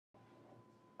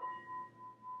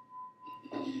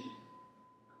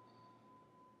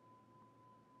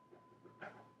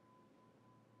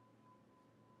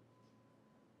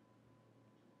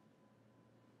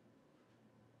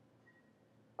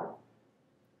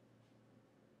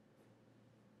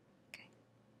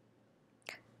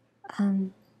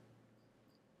Um,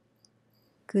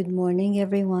 Good morning,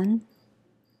 everyone.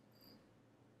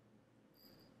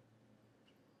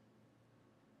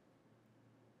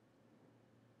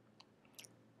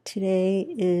 Today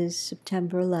is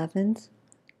September 11th,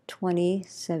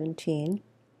 2017.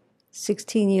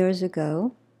 16 years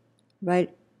ago,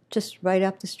 just right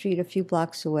up the street, a few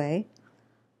blocks away,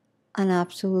 an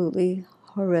absolutely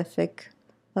horrific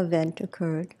event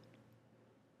occurred.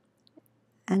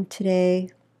 And today,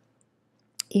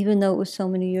 even though it was so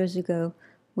many years ago,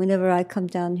 whenever I come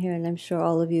down here, and I'm sure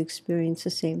all of you experience the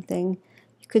same thing,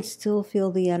 you could still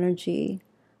feel the energy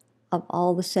of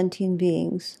all the sentient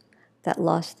beings that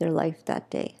lost their life that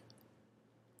day.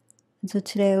 And so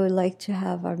today I would like to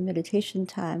have our meditation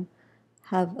time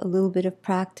have a little bit of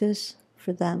practice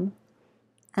for them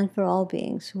and for all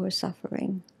beings who are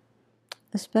suffering,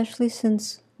 especially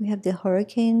since we have the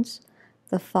hurricanes,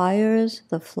 the fires,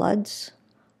 the floods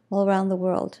all around the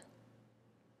world.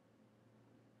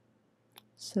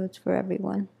 So it's for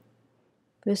everyone,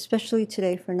 but especially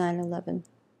today for 9/11.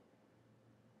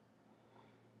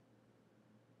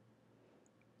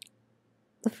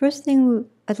 The first thing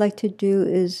I'd like to do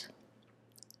is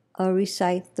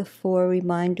recite the 4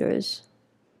 reminders.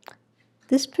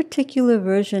 This particular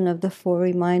version of the 4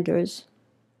 reminders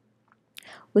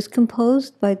was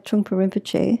composed by Trungpa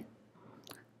Rinpoche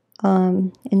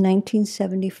in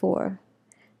 1974.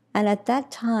 And at that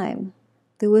time,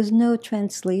 there was no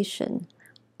translation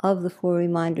of the 4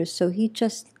 reminders, so he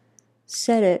just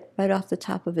said it right off the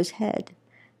top of his head.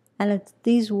 And it's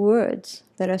these words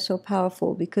that are so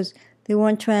powerful because they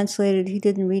weren't translated, he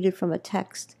didn't read it from a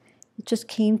text. It just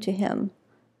came to him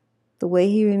the way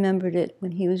he remembered it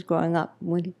when he was growing up,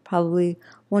 when probably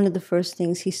one of the first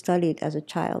things he studied as a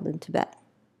child in Tibet.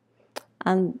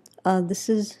 And this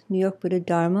is New York Buddha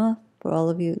Dharma, for all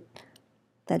of you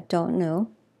that don't know.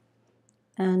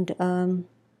 And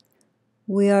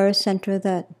we are a center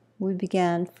that we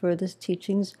began for the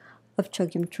teachings of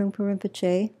Chogyam Trungpa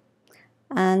Rinpoche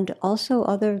and also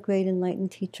other great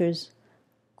enlightened teachers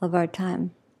of our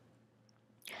time.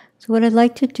 So what I'd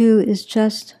like to do is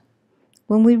just,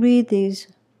 when we read these,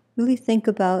 really think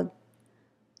about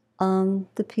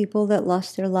the people that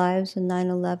lost their lives in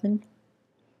 9/11.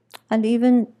 And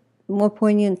even more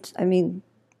poignant,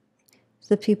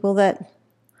 the people that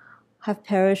have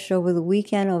perished over the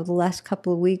weekend, over the last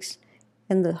couple of weeks,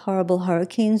 in the horrible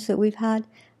hurricanes that we've had,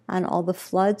 and all the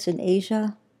floods in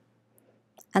Asia,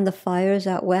 and the fires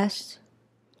out west.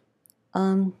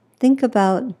 Think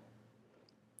about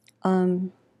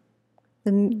the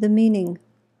meaning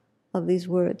of these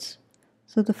words.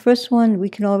 So the first one we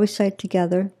can all recite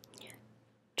together.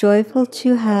 Joyful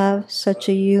to have such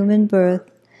a human birth,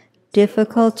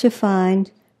 difficult to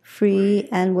find, free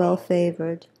and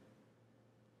well-favored.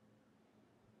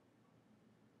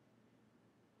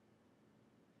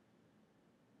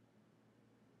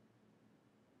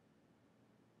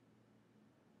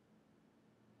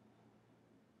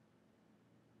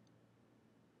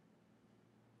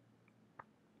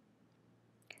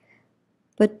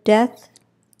 But death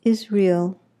is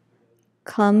real,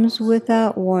 comes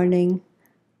without warning.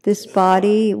 This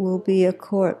body will be a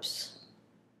corpse.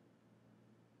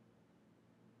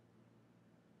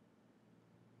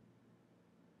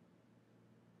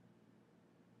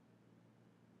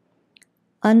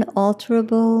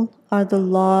 Unalterable are the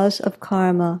laws of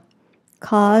karma.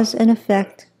 Cause and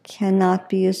effect cannot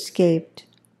be escaped.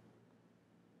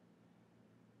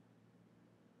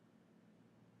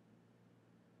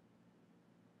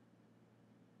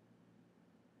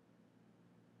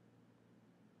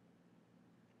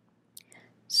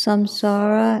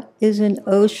 Samsara is an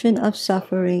ocean of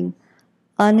suffering,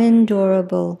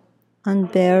 unendurable,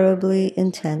 unbearably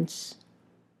intense.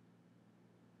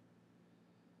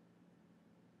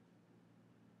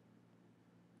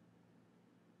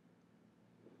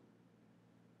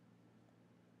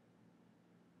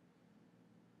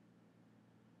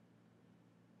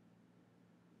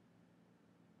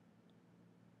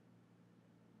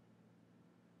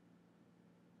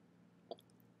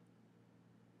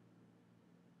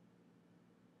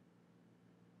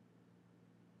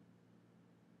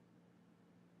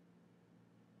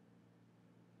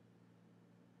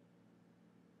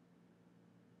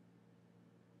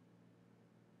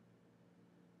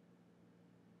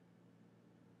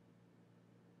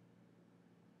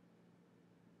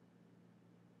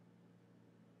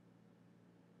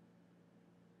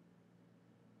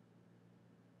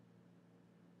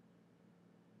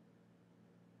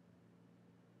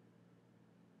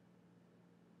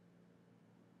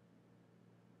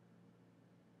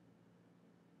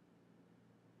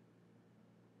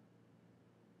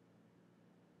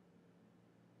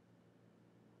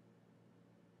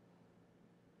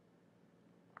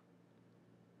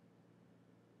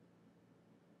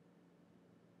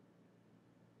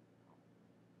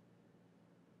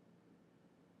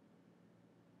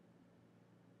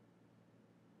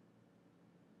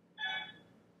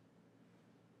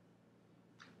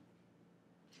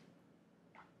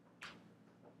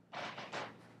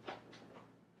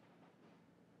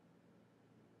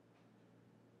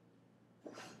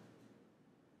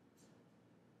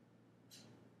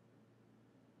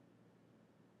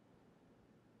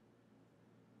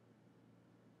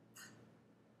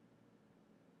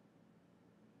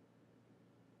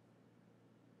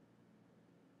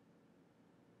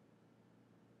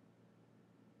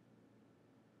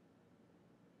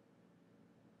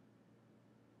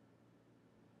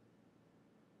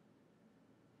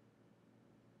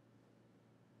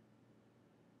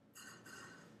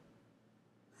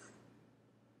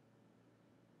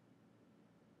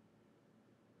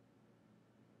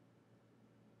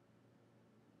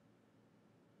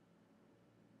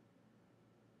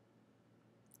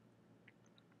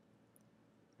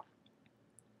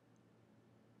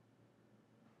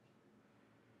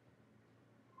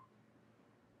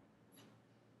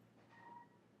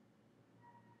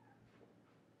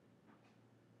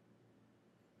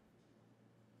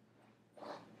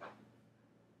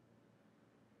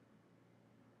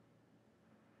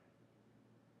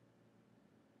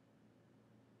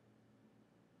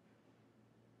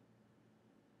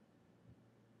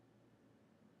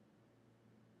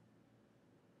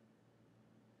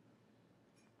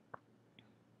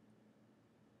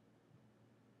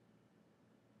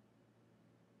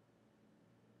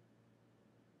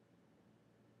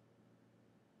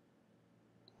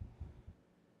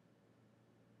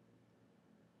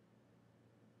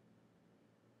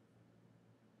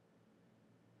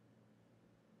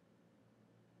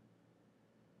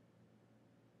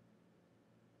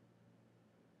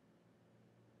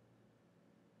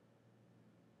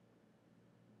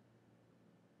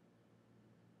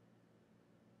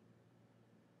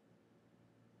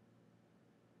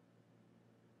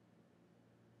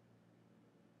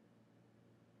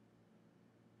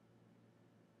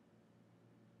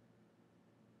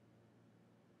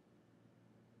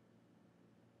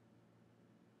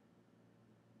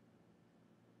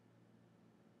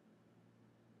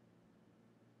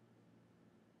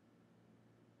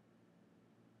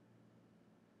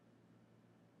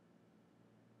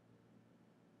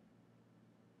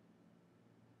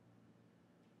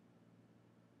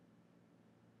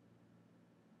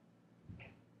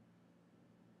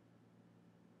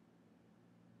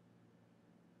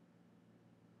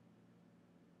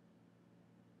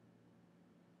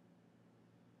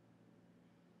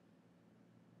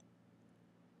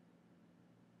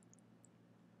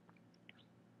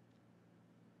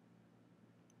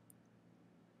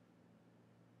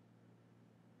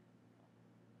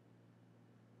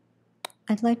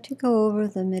 I'd like to go over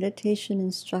the meditation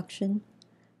instruction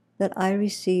that I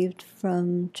received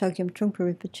from Chogyam Trungpa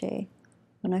Rinpoche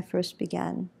when I first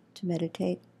began to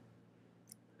meditate.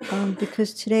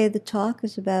 Because today the talk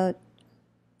is about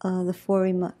the Four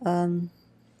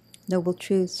Noble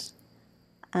Truths,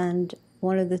 and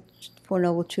one of the Four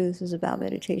Noble Truths is about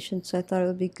meditation, so I thought it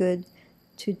would be good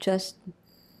to just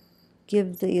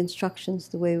give the instructions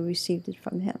the way we received it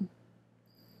from him.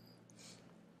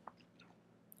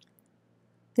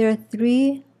 There are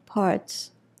 3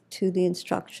 parts to the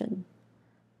instruction.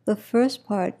 The first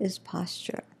part is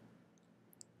posture.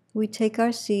 We take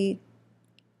our seat,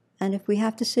 and if we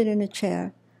have to sit in a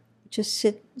chair, just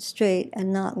sit straight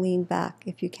and not lean back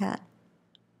if you can,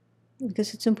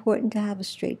 because it's important to have a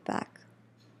straight back.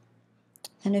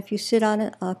 And if you sit on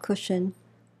a cushion,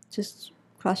 just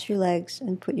cross your legs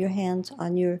and put your hands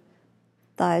on your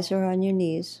thighs or on your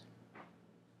knees,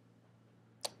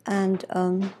 and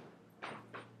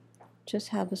just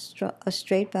have a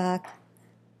straight back,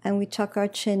 and we tuck our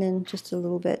chin in just a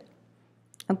little bit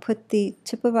and put the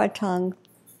tip of our tongue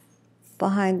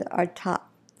behind our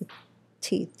top, the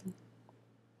teeth.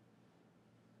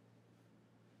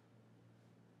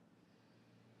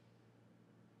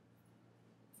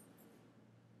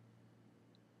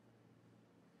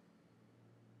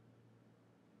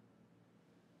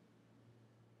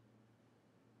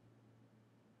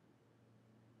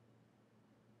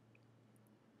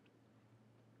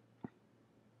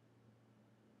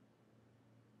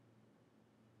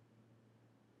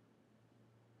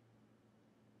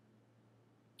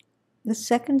 The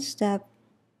second step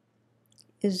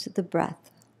is the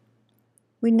breath.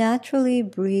 We naturally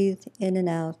breathe in and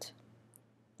out,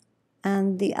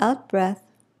 and the out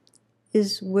breath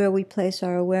is where we place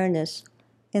our awareness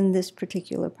in this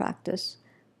particular practice.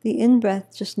 The in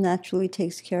breath just naturally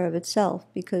takes care of itself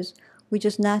because we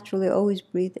just naturally always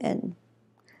breathe in.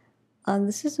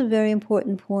 This is a very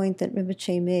important point that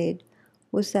Rinpoche made,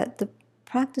 was that the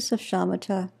practice of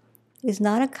shamatha is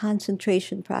not a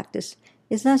concentration practice.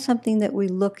 It's not something that we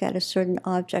look at a certain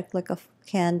object like a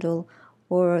candle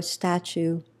or a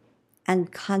statue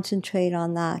and concentrate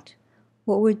on that.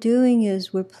 What we're doing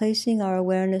is we're placing our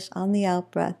awareness on the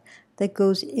out-breath that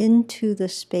goes into the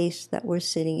space that we're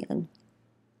sitting in.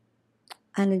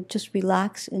 And it just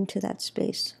relax into that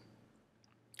space.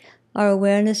 Our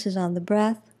awareness is on the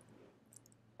breath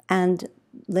and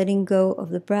letting go of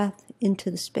the breath into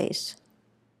the space.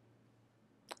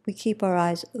 We keep our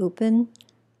eyes open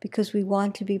because we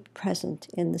want to be present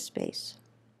in the space.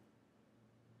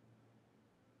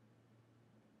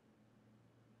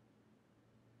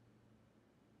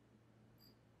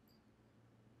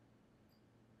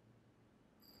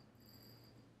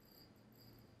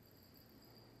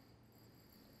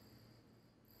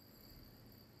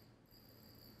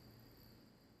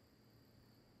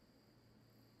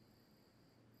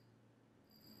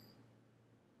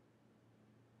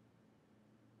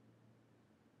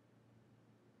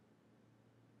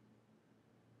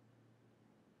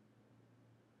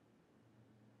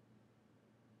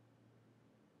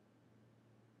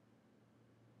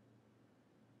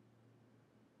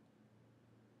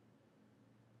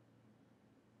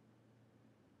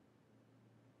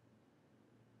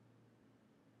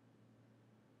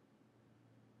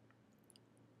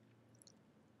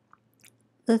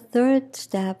 The third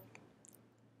step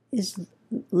is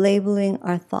labeling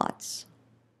our thoughts.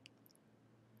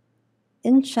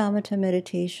 In shamatha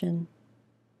meditation,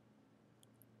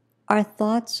 our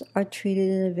thoughts are treated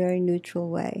in a very neutral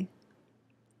way.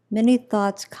 Many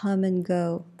thoughts come and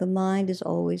go. The mind is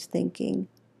always thinking.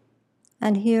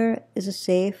 And here is a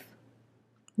safe,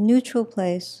 neutral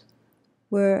place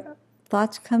where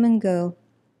thoughts come and go,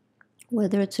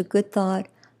 whether it's a good thought,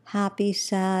 happy,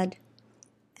 sad,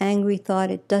 angry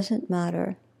thought, it doesn't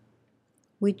matter.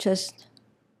 We just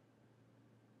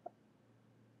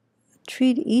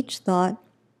treat each thought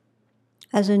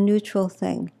as a neutral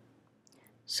thing.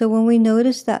 So when we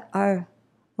notice that our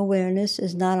awareness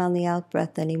is not on the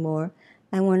out-breath anymore,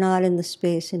 and we're not in the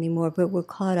space anymore, but we're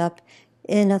caught up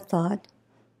in a thought,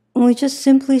 and we just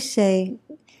simply say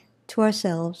to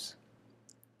ourselves,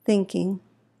 thinking,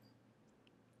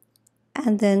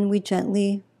 and then we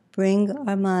gently bring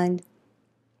our mind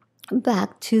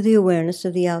back to the awareness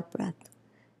of the out-breath.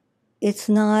 It's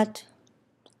not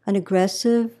an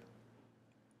aggressive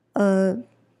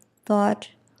thought,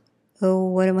 oh,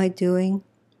 what am I doing?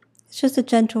 It's just a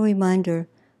gentle reminder.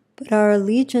 But our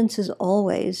allegiance is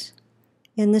always,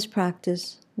 in this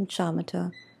practice, in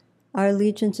shamatha, our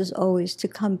allegiance is always to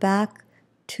come back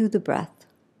to the breath.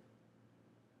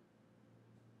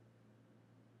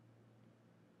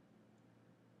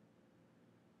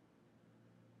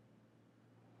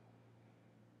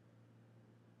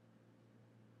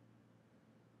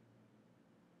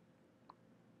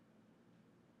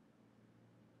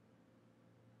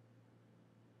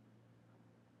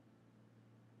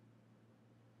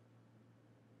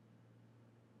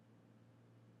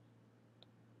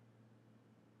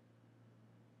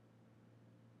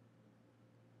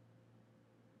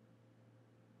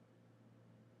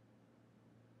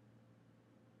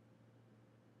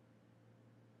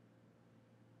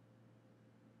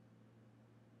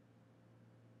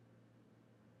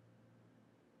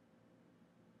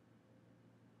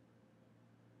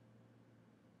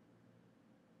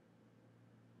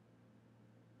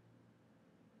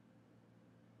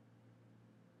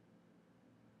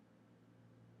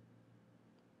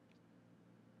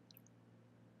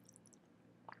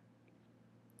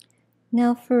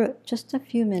 Now for just a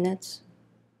few minutes,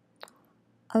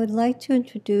 I would like to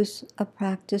introduce a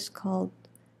practice called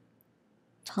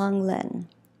Tonglen.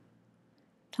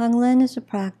 Tonglen is a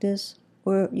practice,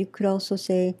 or you could also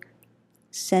say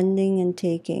sending and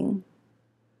taking.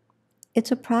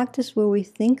 It's a practice where we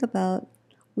think about,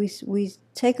 we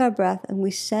take our breath and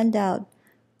we send out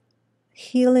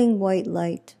healing white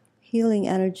light, healing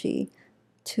energy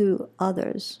to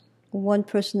others, one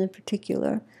person in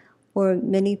particular, or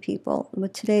many people.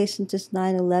 But today, since it's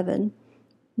 9/11,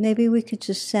 maybe we could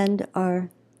just send our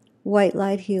white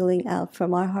light healing out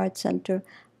from our heart center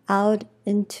out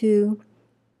into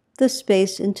the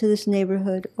space, into this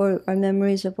neighborhood, or our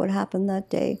memories of what happened that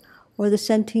day, or the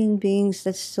sentient beings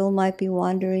that still might be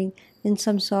wandering in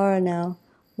samsara now,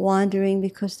 wandering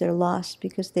because they're lost,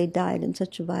 because they died in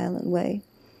such a violent way.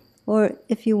 Or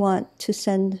if you want to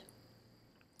send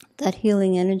that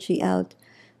healing energy out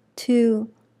to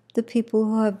the people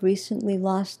who have recently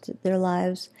lost their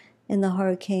lives in the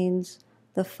hurricanes,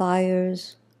 the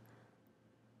fires,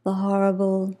 the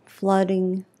horrible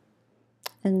flooding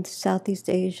in Southeast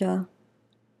Asia.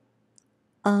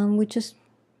 We just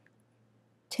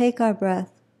take our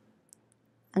breath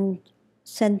and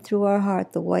send through our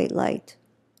heart the white light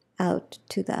out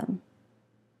to them.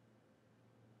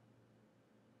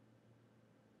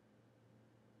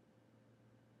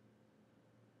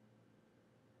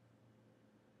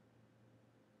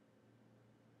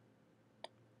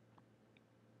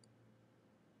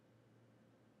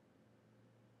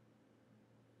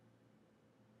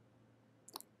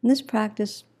 In this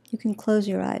practice, you can close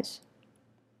your eyes.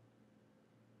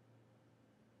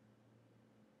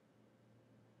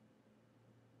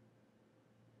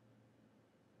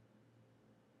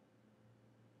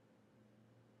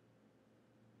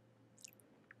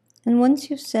 And once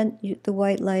you've sent the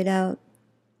white light out,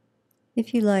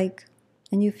 if you like,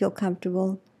 and you feel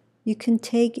comfortable, you can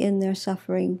take in their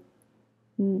suffering,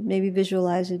 maybe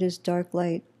visualize it as dark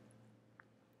light,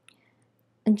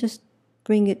 and just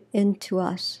bring it into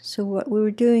us. So what we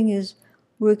were doing is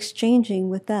we're exchanging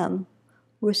with them.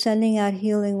 We're sending out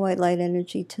healing white light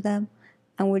energy to them,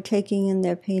 and we're taking in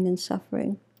their pain and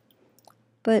suffering.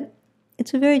 But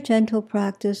it's a very gentle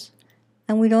practice,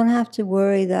 and we don't have to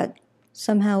worry that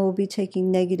somehow we'll be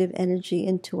taking negative energy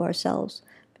into ourselves,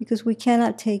 because we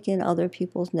cannot take in other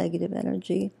people's negative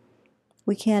energy.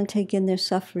 We can't take in their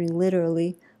suffering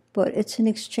literally, but it's an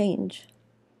exchange,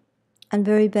 and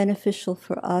very beneficial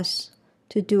for us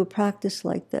to do a practice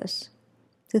like this,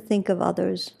 to think of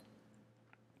others.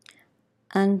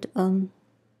 And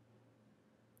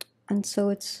so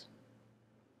it's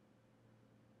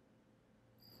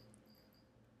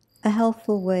a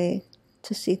helpful way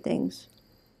to see things.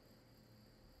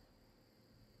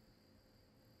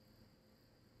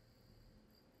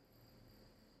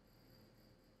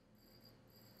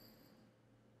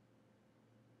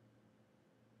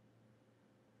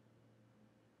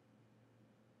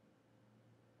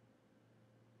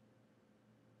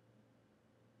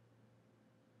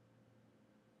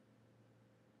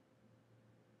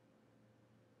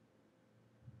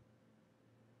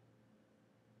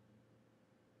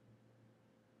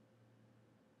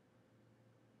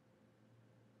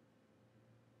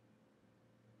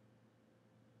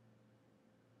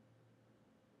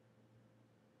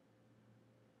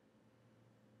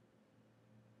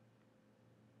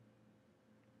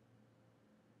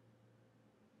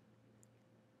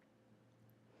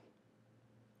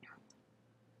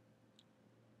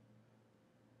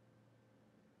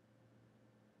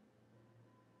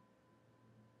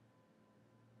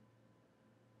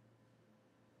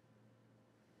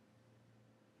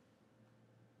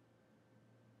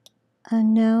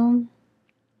 And now,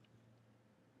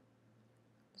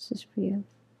 this is for you.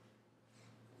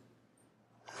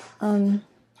 To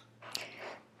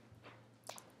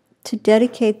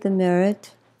dedicate the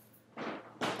merit,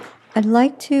 I'd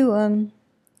like to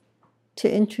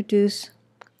introduce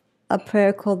a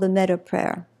prayer called the Metta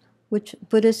Prayer, which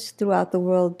Buddhists throughout the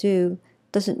world do.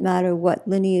 Doesn't matter what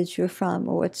lineage you're from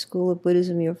or what school of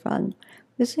Buddhism you're from.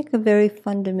 It's like a very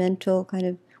fundamental kind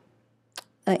of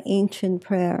ancient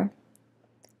prayer.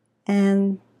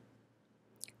 And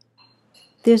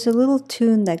there's a little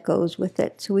tune that goes with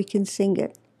it, so we can sing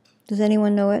it. Does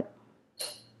anyone know it?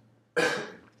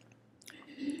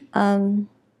 I'll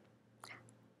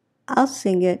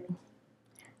sing it,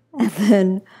 and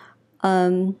then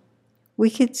we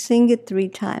could sing it 3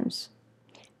 times.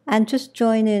 And just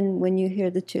join in when you hear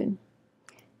the tune.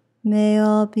 May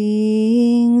all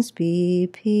beings be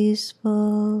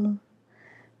peaceful.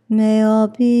 May all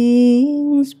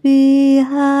beings be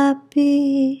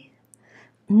happy.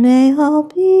 May all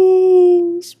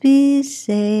beings be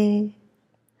safe.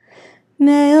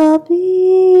 May all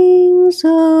beings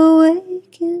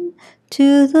awaken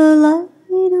to the light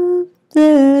of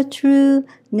their true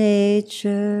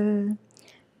nature.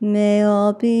 May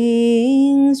all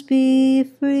beings be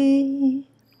free.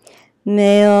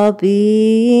 May all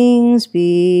beings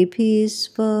be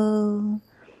peaceful.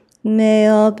 May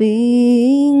all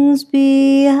beings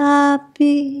be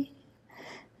happy.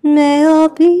 May all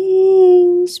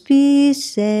beings be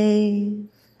safe.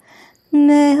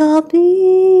 May all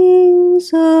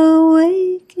beings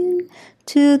awaken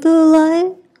to the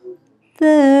light of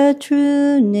their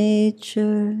true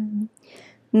nature.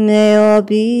 May all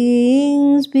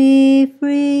beings be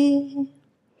free.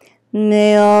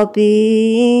 May all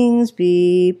beings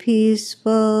be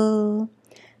peaceful.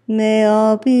 May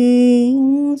all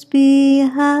beings be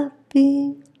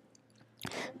happy.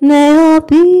 May all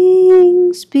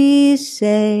beings be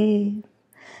safe.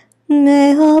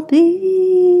 May all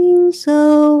beings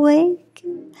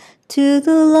awaken to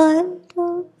the light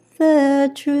of their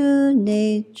true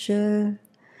nature.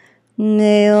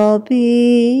 May all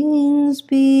beings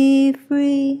be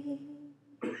free.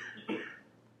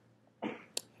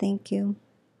 Thank you.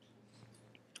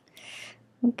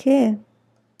 Okay.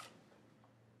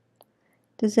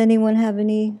 Does anyone have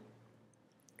any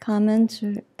comments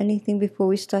or anything before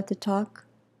we start the talk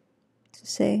to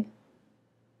say?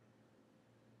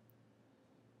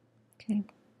 Okay.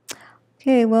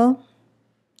 Okay, well,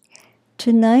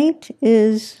 tonight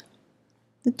is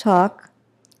the talk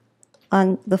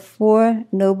on the 4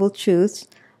 Noble Truths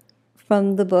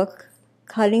from the book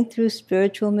Cutting Through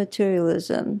Spiritual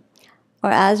Materialism, or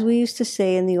as we used to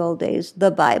say in the old days, the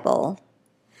Bible,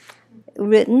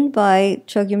 written by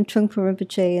Chogyam Trungpa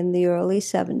Rinpoche in the early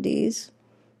 70s,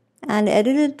 and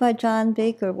edited by John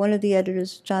Baker, one of the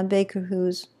editors, John Baker,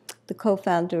 who's the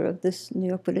co-founder of this New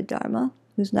York Buddha Dharma,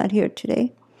 who's not here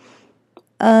today.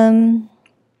 Okay,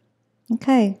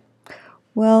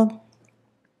 well,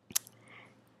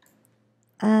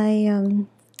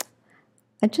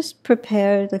 I just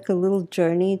prepared like a little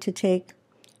journey to take,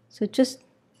 so just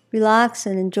relax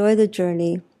and enjoy the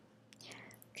journey.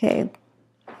 Okay,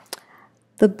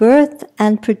 the birth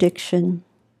and prediction.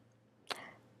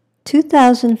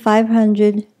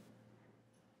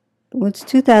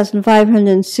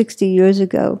 2,560 years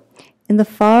ago, in the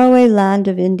faraway land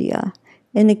of India,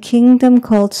 in a kingdom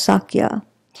called Sakya,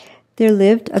 there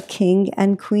lived a king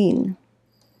and queen.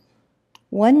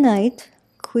 One night,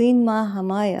 Queen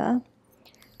Mahamaya,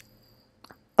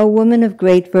 a woman of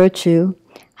great virtue,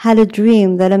 had a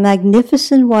dream that a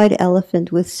magnificent white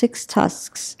elephant with 6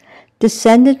 tusks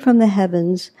descended from the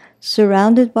heavens,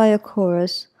 surrounded by a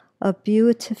chorus of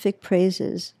beatific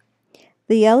praises.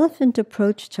 The elephant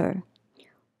approached her,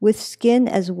 with skin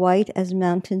as white as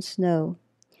mountain snow.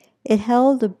 It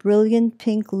held a brilliant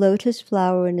pink lotus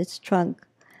flower in its trunk,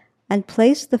 and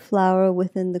placed the flower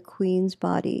within the queen's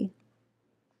body.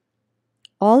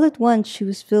 All at once she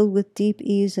was filled with deep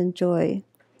ease and joy.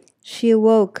 She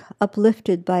awoke,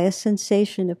 uplifted by a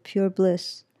sensation of pure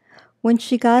bliss. When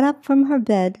she got up from her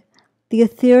bed, the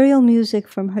ethereal music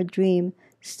from her dream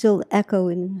still echoed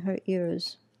in her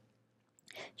ears.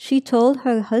 She told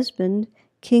her husband,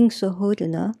 King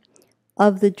Suhodana,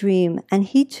 of the dream, and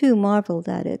he too marveled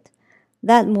at it.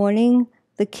 That morning,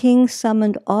 the king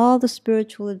summoned all the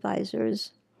spiritual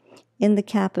advisors in the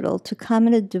capital to come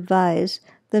and devise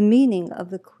the meaning of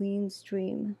the queen's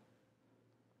dream.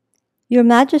 Your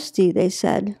Majesty, they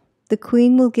said, the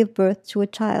queen will give birth to a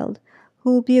child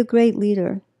who will be a great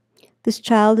leader. This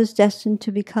child is destined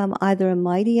to become either a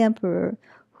mighty emperor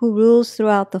who rules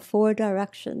throughout the 4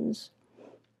 directions,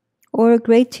 or a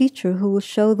great teacher who will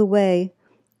show the way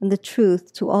and the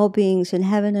truth to all beings in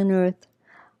heaven and earth.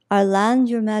 Our land,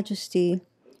 Your Majesty,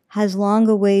 has long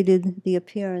awaited the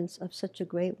appearance of such a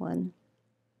great one.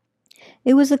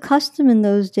 It was a custom in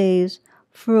those days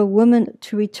for a woman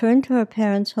to return to her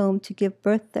parents' home to give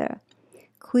birth there.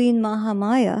 Queen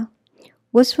Mahamaya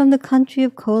was from the country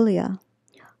of Kolya.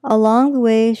 Along the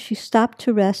way, she stopped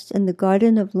to rest in the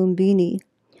garden of Lumbini.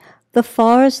 The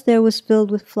forest there was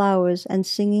filled with flowers and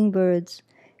singing birds.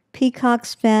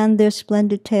 Peacocks fanned their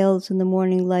splendid tails in the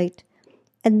morning light.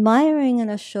 Admiring an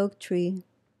ashok tree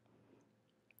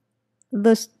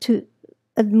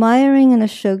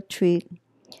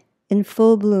in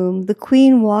full bloom, the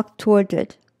queen walked toward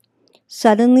it.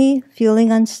 Suddenly,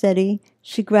 feeling unsteady,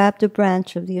 she grabbed a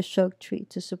branch of the ashok tree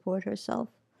to support herself.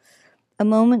 A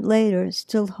moment later,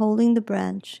 still holding the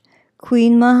branch,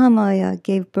 Queen Mahamaya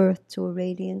gave birth to a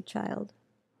radiant child.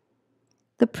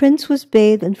 The prince was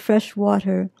bathed in fresh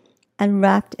water and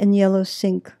wrapped in yellow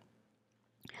silk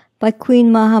by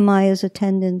Queen Mahamaya's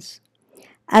attendants.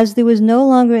 As there was no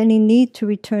longer any need to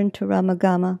return to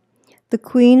Ramagama, the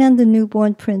queen and the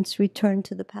newborn prince returned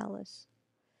to the palace.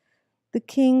 The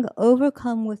king,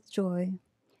 overcome with joy,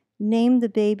 named the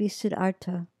baby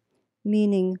Siddhartha,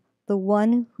 meaning the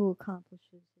one who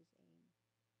accomplishes his aim.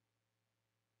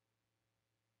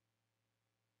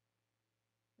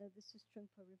 Now this is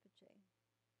Trungpa Rinpoche.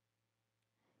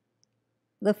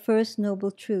 The first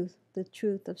noble truth, the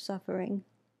truth of suffering.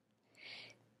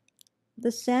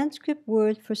 The Sanskrit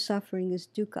word for suffering is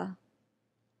dukkha.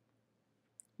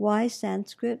 Why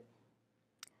Sanskrit?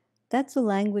 That's the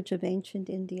language of ancient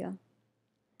India,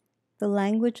 the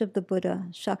language of the Buddha,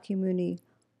 Shakyamuni,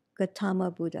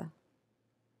 Gautama Buddha.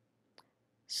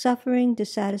 Suffering,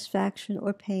 dissatisfaction,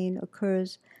 or pain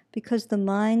occurs because the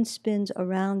mind spins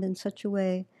around in such a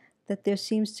way that there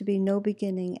seems to be no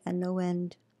beginning and no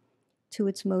end to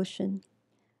its motion.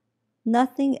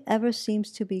 Nothing ever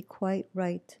seems to be quite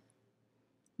right,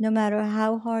 no matter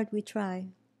how hard we try.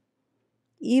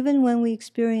 Even when we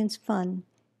experience fun,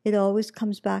 it always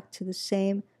comes back to the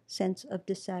same sense of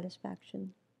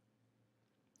dissatisfaction.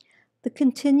 The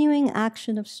continuing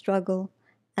action of struggle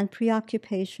and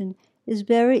preoccupation is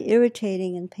very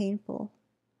irritating and painful.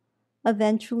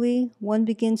 Eventually, one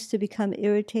begins to become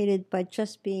irritated by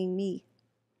just being me.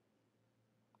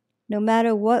 No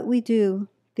matter what we do,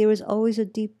 there is always a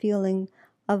deep feeling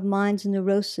of mind's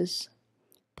neurosis.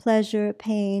 Pleasure,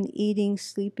 pain, eating,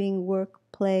 sleeping, work,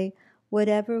 play,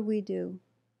 whatever we do,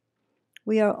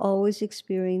 we are always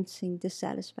experiencing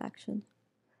dissatisfaction,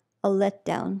 a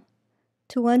letdown,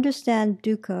 To understand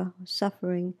dukkha,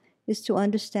 suffering, is to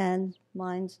understand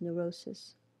mind's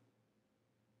neurosis.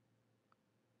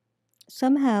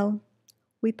 Somehow,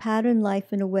 we pattern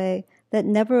life in a way that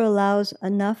never allows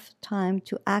enough time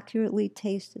to accurately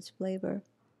taste its flavor.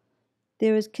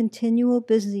 There is continual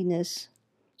busyness,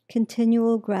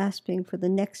 continual grasping for the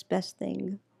next best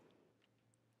thing,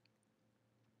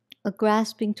 a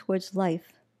grasping towards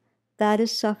life. That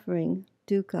is suffering,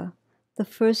 dukkha. The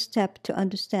first step to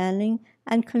understanding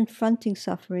and confronting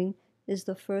suffering is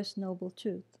the first noble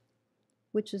truth,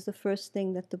 which is the first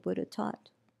thing that the Buddha taught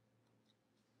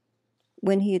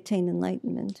when he attained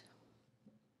enlightenment.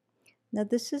 Now,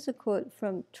 this is a quote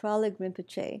from Traleg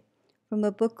Rinpoche from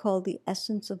a book called The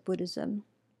Essence of Buddhism.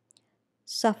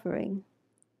 Suffering.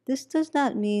 This does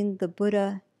not mean the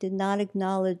Buddha did not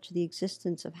acknowledge the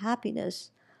existence of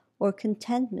happiness or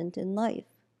contentment in life.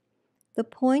 The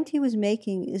point he was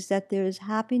making is that there is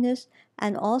happiness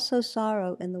and also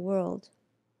sorrow in the world.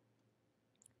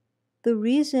 The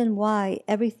reason why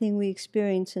everything we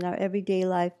experience in our everyday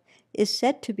life is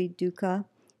said to be dukkha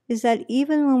is that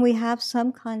even when we have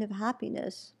some kind of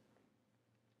happiness,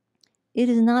 it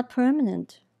is not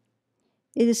permanent.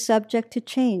 It is subject to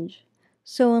change.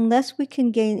 So unless we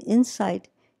can gain insight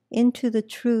into the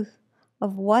truth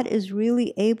of what is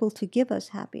really able to give us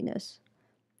happiness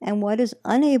and what is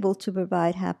unable to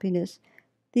provide happiness,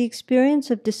 the experience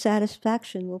of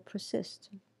dissatisfaction will persist.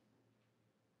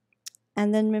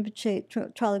 And then Traleg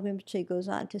Rinpoche goes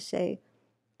on to say,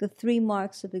 the 3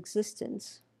 marks of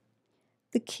existence.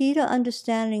 The key to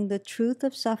understanding the truth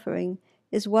of suffering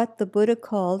is what the Buddha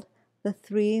called the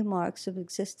 3 marks of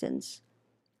existence,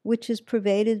 which is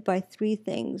pervaded by 3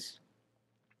 things.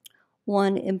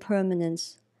 1,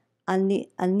 impermanence,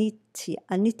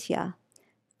 anitya.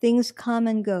 Things come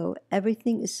and go,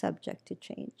 everything is subject to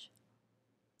change.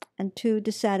 And 2,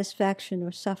 dissatisfaction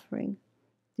or suffering,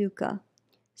 dukkha.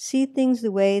 See things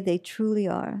the way they truly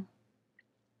are.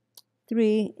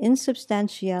 3,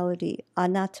 insubstantiality,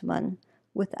 anatman,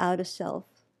 without a self.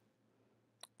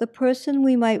 The person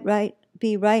we might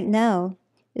be right now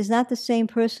is not the same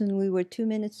person we were 2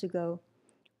 minutes ago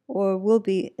or will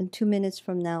be in 2 minutes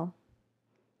from now.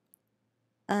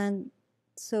 And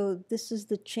so this is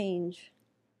the change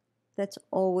that's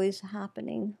always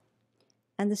happening.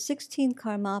 And the 16th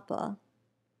Karmapa,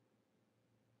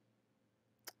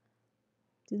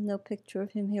 there's no picture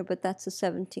of him here, but that's the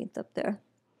 17th up there.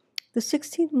 The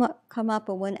 16th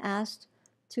Karmapa, when asked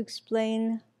to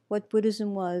explain what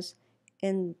Buddhism was,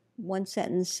 in one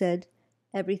sentence said,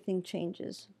 everything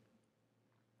changes.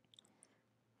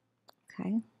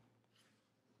 Okay.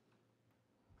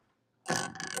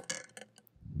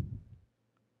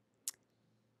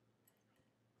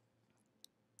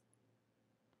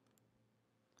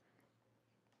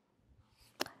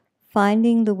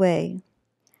 Finding the way.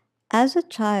 As a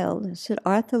child,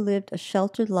 Siddhartha lived a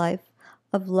sheltered life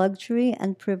of luxury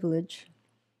and privilege.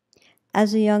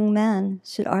 As a young man,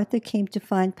 Siddhartha came to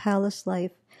find palace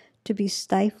life to be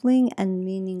stifling and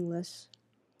meaningless.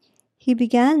 He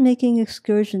began making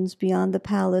excursions beyond the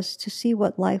palace to see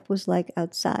what life was like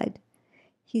outside.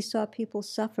 He saw people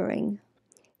suffering.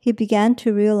 He began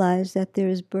to realize that there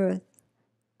is birth,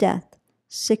 death,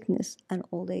 sickness, and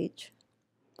old age.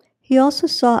 He also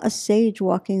saw a sage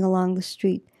walking along the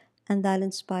street, and that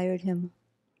inspired him.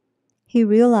 He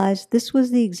realized this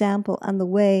was the example and the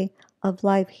way of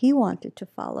life he wanted to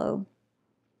follow.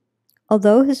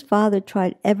 Although his father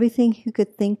tried everything he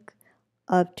could think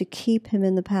of to keep him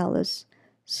in the palace,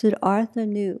 Siddhartha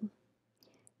knew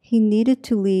he needed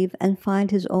to leave and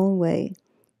find his own way.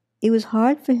 It was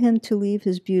hard for him to leave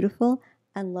his beautiful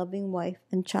and loving wife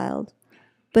and child,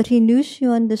 but he knew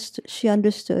she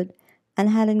understood and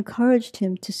had encouraged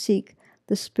him to seek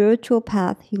the spiritual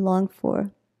path he longed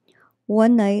for.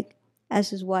 One night,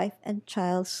 as his wife and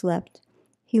child slept,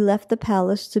 he left the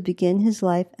palace to begin his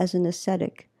life as an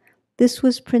ascetic. This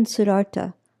was Prince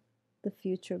Siddhartha, the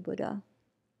future Buddha.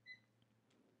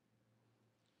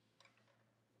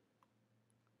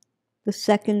 The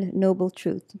second noble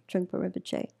truth, Trungpa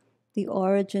Rinpoche, the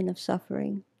origin of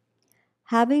suffering.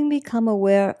 Having become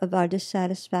aware of our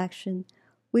dissatisfaction,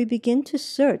 we begin to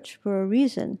search for a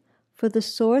reason for the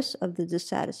source of the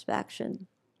dissatisfaction.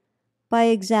 By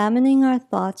examining our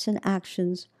thoughts and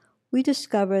actions, we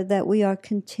discover that we are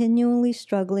continually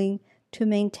struggling to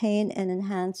maintain and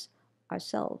enhance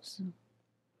ourselves.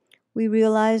 We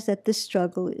realize that this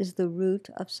struggle is the root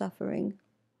of suffering.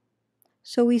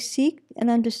 So we seek an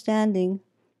understanding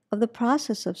of the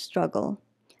process of struggle,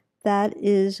 that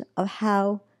is, of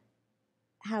how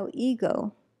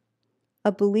ego,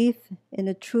 a belief in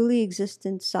a truly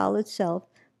existent solid self,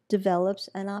 develops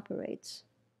and operates.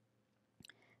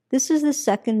 This is the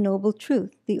second noble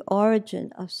truth, the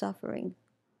origin of suffering.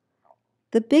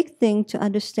 The big thing to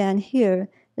understand here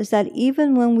is that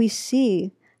even when we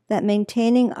see that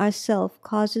maintaining ourself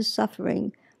causes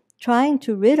suffering, trying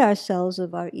to rid ourselves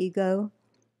of our ego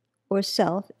or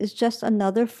self is just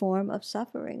another form of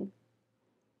suffering.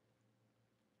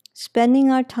 Spending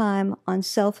our time on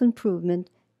self-improvement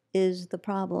is the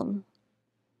problem.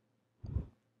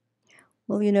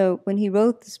 Well, you know, when he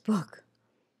wrote this book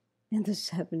in the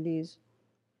 70s,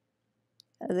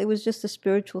 it was just a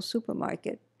spiritual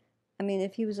supermarket. I mean,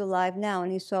 if he was alive now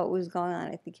and he saw what was going on,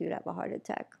 I think he would have a heart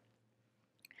attack.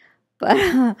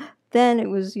 But then it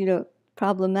was, you know,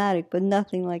 problematic, but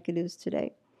nothing like it is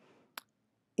today.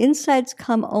 Insights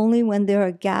come only when there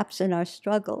are gaps in our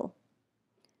struggle.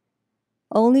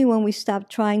 Only when we stop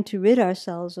trying to rid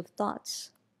ourselves of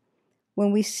thoughts.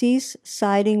 When we cease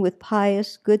siding with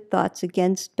pious, good thoughts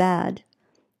against bad,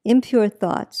 impure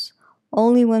thoughts.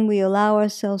 Only when we allow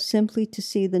ourselves simply to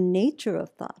see the nature of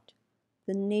thought,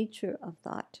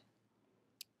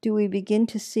 do we begin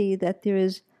to see that there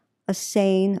is a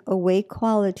sane, awake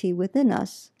quality within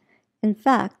us. In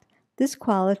fact, this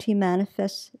quality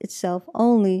manifests itself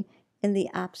only in the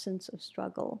absence of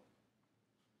struggle.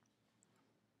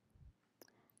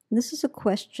 And this is a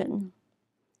question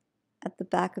at the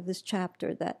back of this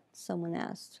chapter that someone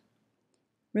asked.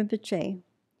 Rinpoche,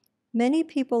 many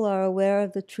people are aware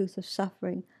of the truth of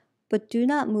suffering, but do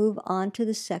not move on to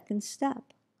the second step,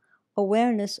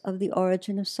 awareness of the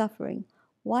origin of suffering.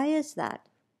 Why is that?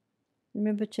 And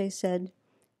Rinpoche said,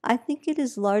 I think it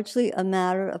is largely a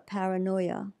matter of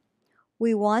paranoia.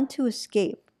 We want to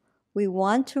escape. We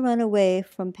want to run away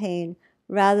from pain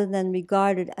rather than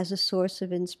regard it as a source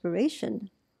of inspiration.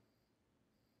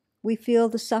 We feel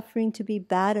the suffering to be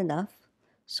bad enough,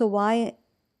 so why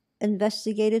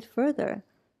investigate it further?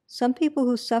 Some people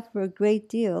who suffer a great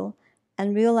deal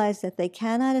and realize that they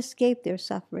cannot escape their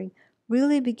suffering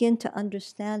really begin to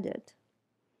understand it.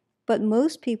 But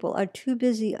most people are too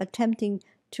busy attempting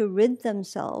to rid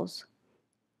themselves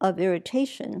of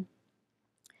irritation,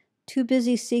 too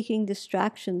busy seeking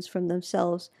distractions from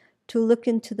themselves to look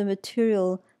into the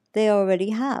material they already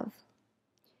have.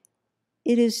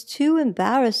 It is too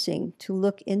embarrassing to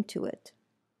look into it.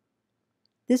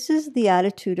 This is the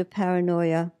attitude of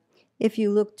paranoia. If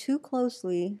you look too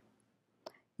closely,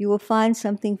 you will find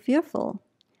something fearful.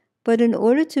 But in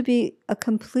order to be a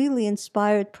completely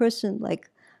inspired person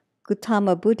like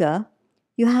Gautama Buddha,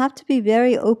 you have to be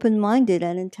very open-minded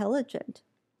and intelligent,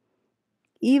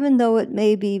 even though it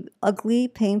may be ugly,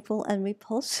 painful, and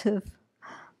repulsive.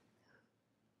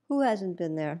 Who hasn't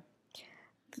been there?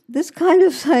 This kind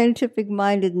of scientific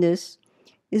mindedness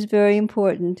is very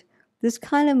important. This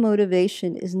kind of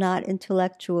motivation is not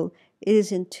intellectual. It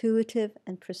is intuitive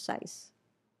and precise.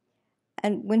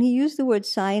 And when he used the word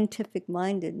scientific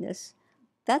mindedness,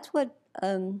 that's what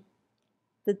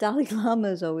the Dalai Lama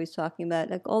is always talking about.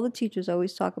 Like all the teachers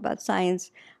always talk about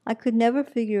science. I could never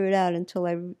figure it out until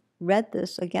I read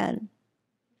this again.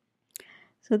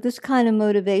 So this kind of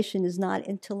motivation is not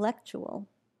intellectual.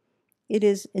 It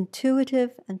is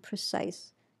intuitive and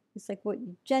precise. It's like what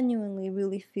you genuinely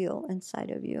really feel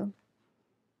inside of you.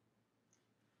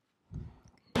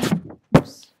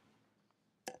 Oops.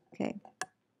 Okay.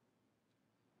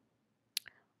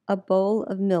 A bowl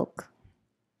of milk.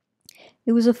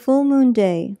 It was a full moon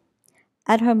day.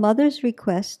 At her mother's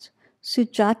request,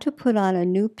 Sujata put on a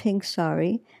new pink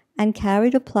sari and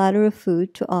carried a platter of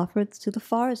food to offer to the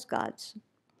forest gods.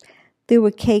 There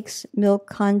were cakes, milk,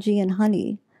 kanji, and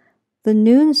honey. The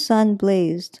noon sun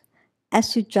blazed.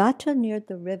 As Sujata neared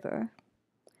the river,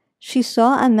 she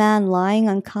saw a man lying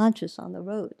unconscious on the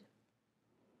road.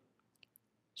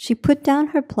 She put down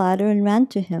her platter and ran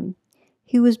to him.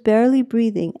 He was barely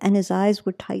breathing, and his eyes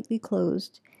were tightly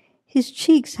closed. His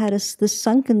cheeks had the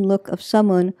sunken look of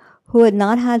someone who had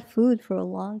not had food for a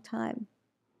long time.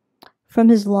 From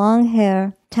his long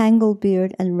hair, tangled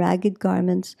beard, and ragged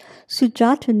garments,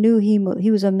 Sujata knew he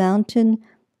was a mountain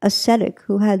ascetic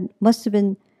who must have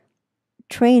been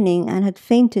training and had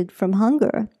fainted from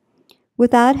hunger.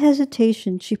 Without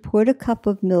hesitation, she poured a cup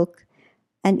of milk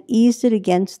and eased it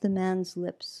against the man's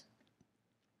lips,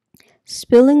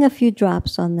 spilling a few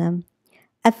drops on them.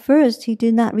 At first, he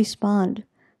did not respond,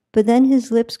 but then his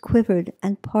lips quivered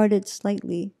and parted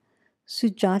slightly.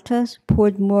 Sujata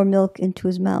poured more milk into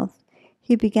his mouth.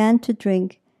 He began to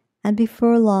drink, and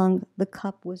before long, the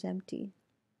cup was empty.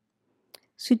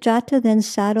 Sujata then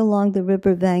sat along the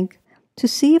river bank to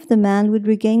see if the man would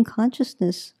regain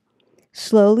consciousness.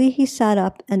 Slowly he sat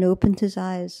up and opened his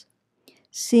eyes.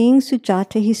 Seeing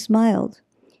Sujata, he smiled.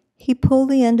 He pulled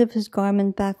the end of his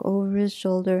garment back over his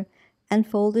shoulder and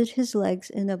folded his legs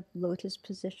in a lotus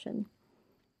position.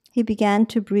 He began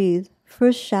to breathe,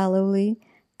 first shallowly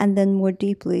and then more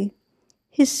deeply.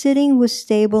 His sitting was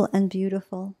stable and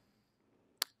beautiful.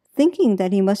 Thinking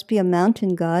that he must be a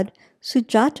mountain god,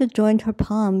 Sujata joined her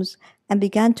palms and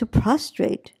began to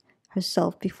prostrate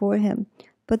herself before him,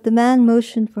 but the man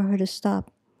motioned for her to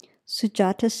stop.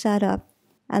 Sujata sat up,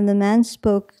 and the man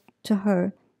spoke to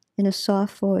her in a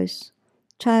soft voice.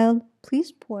 "Child,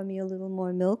 please pour me a little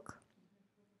more milk."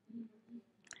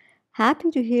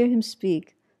 Happy to hear him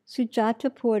speak,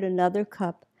 Sujata poured another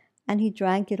cup, and he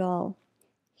drank it all.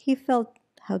 He felt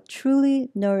how truly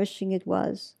nourishing it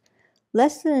was.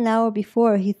 Less than an hour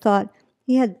before, he thought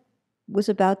was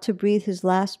about to breathe his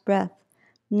last breath.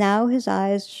 Now his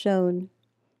eyes shone,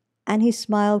 and he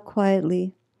smiled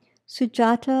quietly.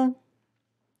 Sujata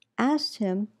asked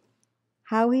him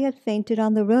how he had fainted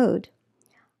on the road.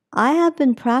 "I have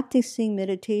been practicing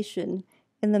meditation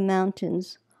in the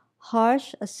mountains.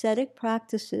 Harsh ascetic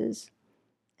practices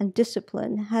and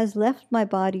discipline has left my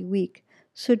body weak,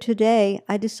 so today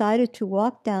I decided to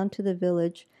walk down to the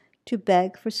village to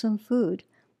beg for some food,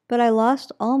 but I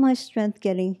lost all my strength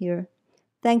getting here.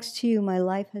 Thanks to you, my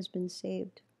life has been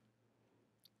saved."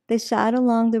 They sat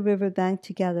along the riverbank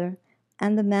together,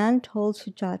 and the man told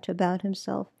Sujata about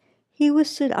himself. He was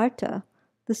Siddhartha,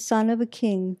 the son of a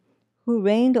king who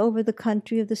reigned over the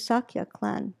country of the Sakya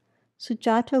clan.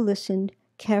 Sujata listened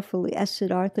carefully as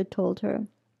Siddhartha told her,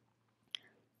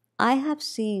 "I have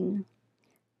seen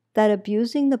that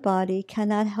abusing the body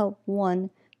cannot help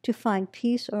one to find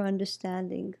peace or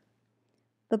understanding.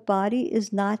 The body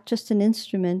is not just an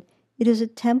instrument, it is a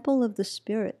temple of the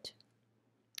spirit,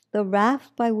 the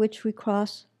raft by which we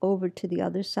cross over to the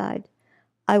other side.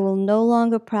 I will no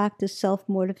longer practice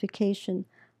self-mortification.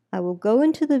 I will go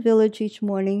into the village each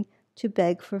morning to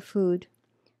beg for food."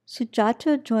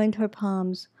 Sujata joined her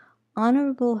palms.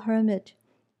 "Honorable hermit,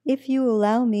 if you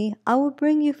allow me, I will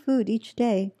bring you food each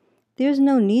day. There is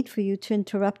no need for you to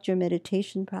interrupt your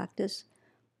meditation practice.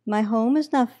 My home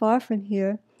is not far from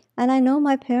here, and I know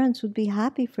my parents would be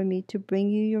happy for me to bring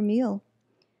you your meal."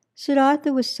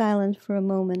 Siddhartha was silent for a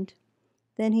moment.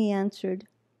 Then he answered,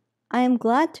 "I am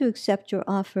glad to accept your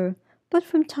offer, but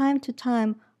from time to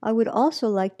time I would also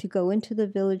like to go into the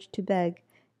village to beg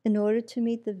in order to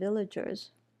meet the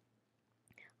villagers.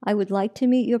 I would like to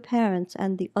meet your parents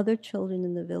and the other children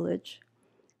in the village."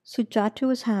 Sujata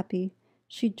was happy.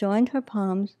 She joined her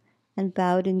palms and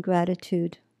bowed in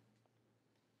gratitude.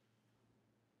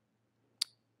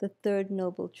 The third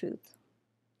noble truth,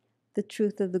 the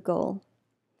truth of the goal.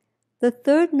 The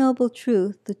third noble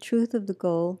truth, the truth of the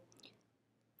goal,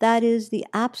 that is the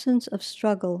absence of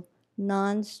struggle,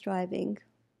 non-striving.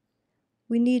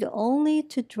 We need only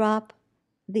to drop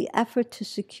the effort to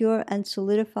secure and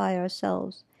solidify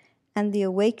ourselves, and the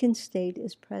awakened state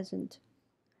is present.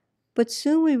 But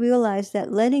soon we realize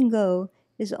that letting go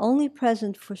is only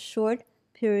present for short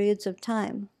periods of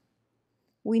time.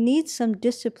 We need some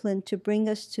discipline to bring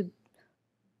us to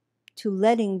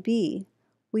letting be.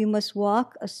 We must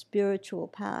walk a spiritual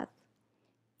path.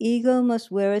 Ego must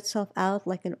wear itself out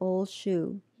like an old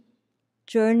shoe,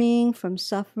 journeying from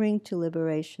suffering to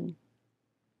liberation.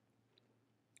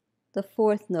 The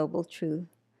fourth noble truth,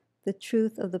 the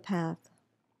truth of the path.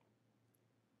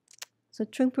 So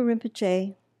Trungpa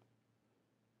Rinpoche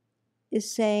is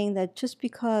saying that just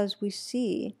because we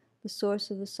see the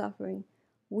source of the suffering,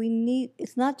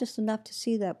 it's not just enough to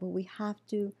see that, but we have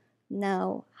to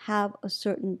now have a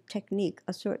certain technique,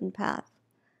 a certain path.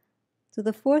 So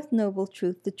the fourth noble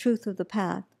truth, the truth of the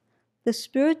path, the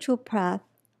spiritual path,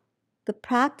 the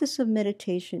practice of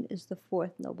meditation is the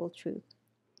fourth noble truth.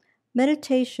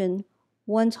 Meditation,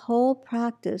 one's whole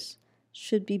practice,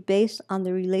 should be based on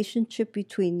the relationship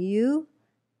between you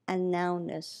and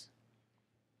nowness.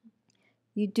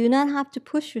 You do not have to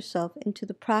push yourself into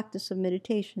the practice of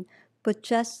meditation, but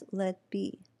just let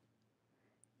be.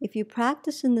 If you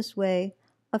practice in this way,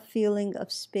 a feeling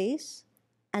of space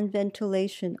and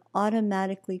ventilation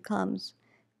automatically comes,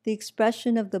 the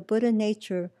expression of the Buddha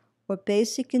nature or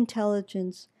basic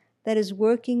intelligence that is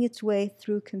working its way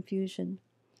through confusion.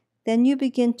 Then you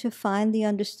begin to find the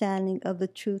understanding of the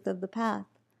truth of the path.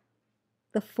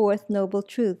 The fourth noble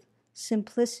truth,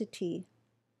 simplicity,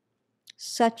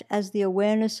 such as the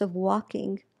awareness of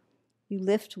walking. You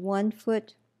lift one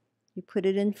foot, you put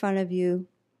it in front of you,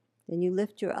 then you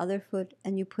lift your other foot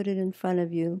and you put it in front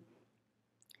of you.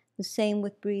 The same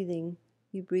with breathing.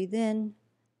 You breathe in,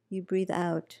 you breathe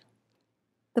out.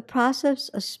 The process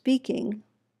of speaking,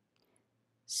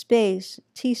 space,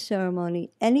 tea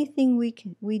ceremony, anything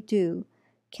we do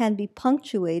can be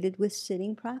punctuated with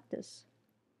sitting practice.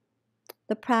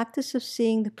 The practice of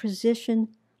seeing the precision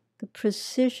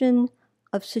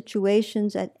of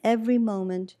situations at every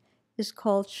moment is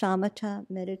called shamatha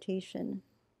meditation.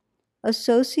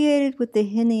 Associated with the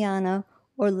Hinayana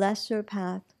or lesser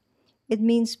path, it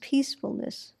means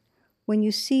peacefulness. When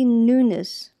you see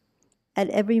newness at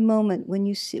every moment, when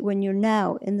you're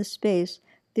now in the space,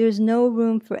 there is no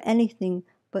room for anything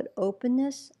but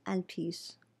openness and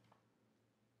peace.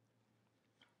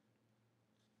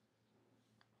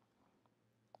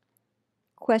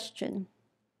 Question.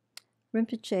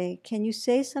 Rinpoche, can you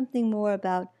say something more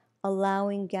about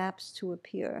allowing gaps to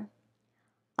appear?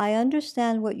 I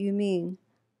understand what you mean,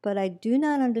 but I do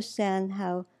not understand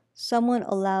how someone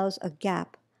allows a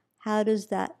gap. How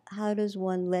does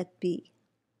one let be?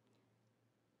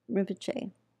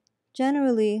 Rinpoche.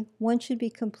 Generally, one should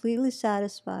be completely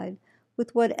satisfied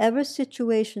with whatever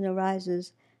situation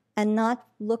arises and not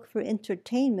look for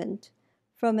entertainment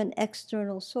from an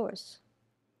external source.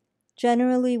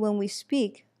 Generally, when we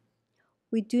speak,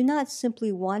 we do not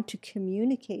simply want to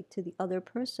communicate to the other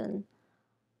person,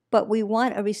 but we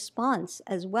want a response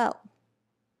as well.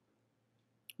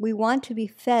 We want to be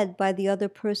fed by the other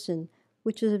person,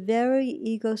 which is a very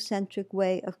egocentric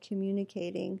way of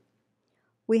communicating.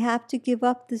 We have to give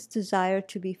up this desire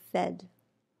to be fed.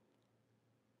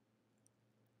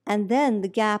 And then the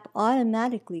gap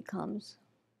automatically comes.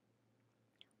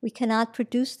 We cannot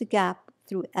produce the gap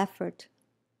through effort.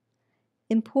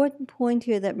 Important point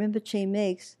here that Rinpoche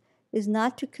makes is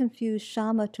not to confuse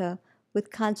shamatha with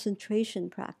concentration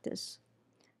practice.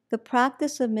 The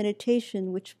practice of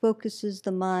meditation, which focuses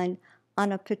the mind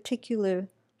on a particular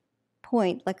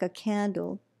point, like a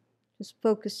candle, just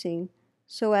focusing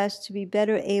so as to be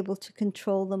better able to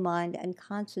control the mind and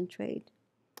concentrate.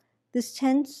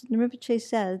 Rinpoche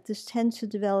says, this tends to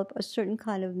develop a certain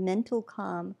kind of mental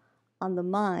calm on the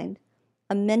mind,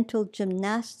 a mental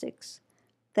gymnastics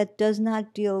that does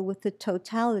not deal with the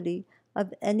totality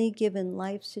of any given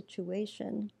life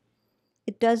situation.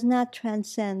 It does not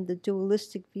transcend the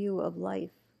dualistic view of life.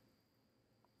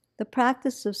 The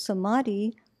practice of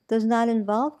samadhi does not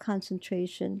involve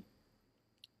concentration.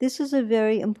 This is a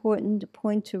very important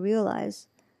point to realize.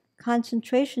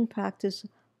 Concentration practice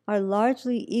are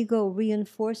largely ego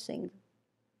reinforcing,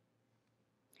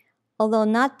 although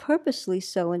not purposely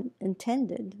so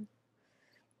intended.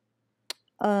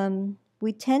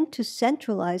 We tend to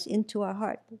centralize into our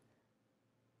heart.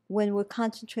 When we're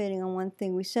concentrating on one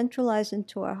thing, we centralize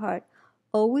into our heart.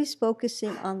 Always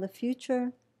focusing on the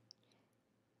future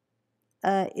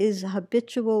is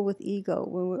habitual with ego,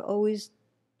 when we're always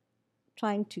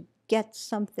trying to get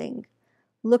something,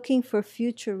 looking for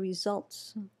future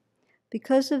results.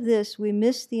 Because of this, we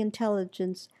miss the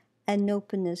intelligence and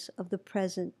openness of the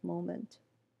present moment.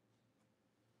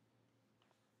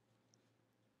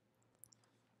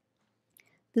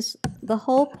 The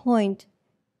whole point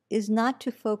is not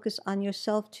to focus on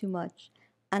yourself too much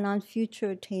and on future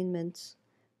attainments,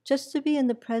 just to be in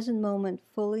the present moment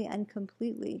fully and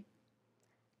completely.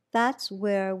 That's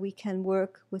where we can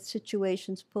work with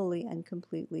situations fully and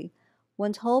completely.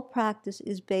 One's whole practice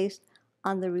is based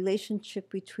on the relationship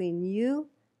between you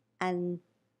and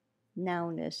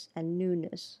nowness and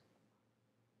newness.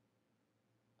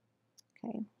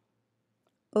 Okay.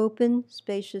 Open,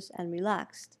 spacious, and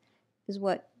relaxed is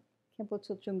what Khenpo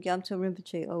Tsogchom Gyamtso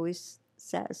Rinpoche always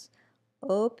says.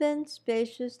 Open,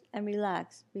 spacious, and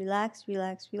relaxed. Relax,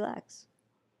 relax, relax.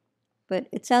 But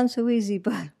it sounds so easy,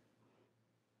 but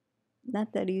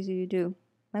not that easy to do.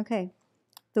 Okay.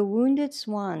 The wounded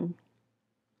swan.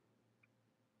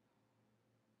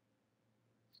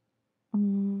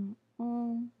 Oh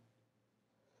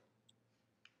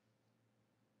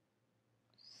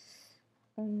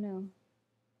no.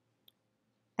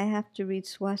 I have to read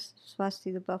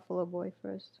Swasti the Buffalo Boy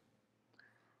first.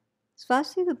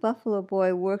 Swasti the Buffalo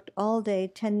Boy worked all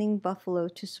day tending buffalo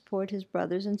to support his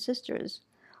brothers and sisters.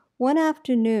 One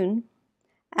afternoon,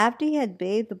 after he had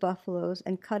bathed the buffaloes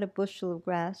and cut a bushel of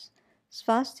grass,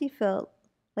 Swasti felt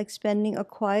like spending a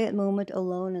quiet moment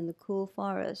alone in the cool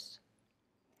forest.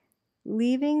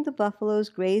 Leaving the buffaloes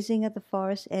grazing at the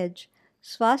forest edge,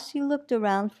 Swasti looked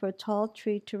around for a tall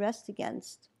tree to rest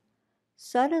against.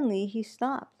 Suddenly he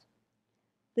stopped.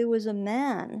 There was a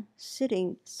man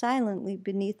sitting silently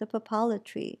beneath a papala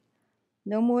tree,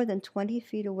 no more than 20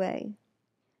 feet away.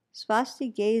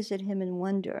 Swasti gazed at him in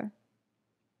wonder.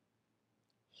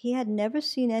 He had never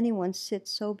seen anyone sit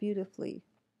so beautifully.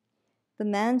 The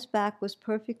man's back was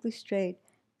perfectly straight,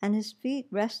 and his feet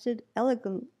rested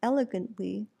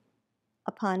elegantly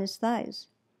upon his thighs.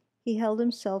 He held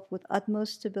himself with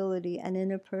utmost stability and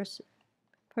inner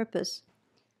purpose.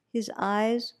 His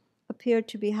eyes appeared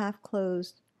to be half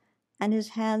closed, and his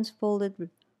folded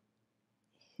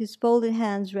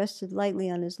hands rested lightly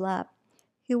on his lap.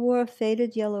 He wore a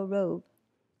faded yellow robe,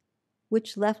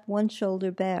 which left one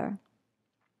shoulder bare.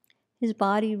 His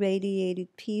body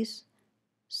radiated peace,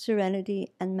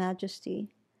 serenity, and majesty.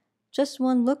 Just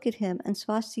one look at him, and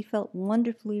Swasti felt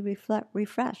wonderfully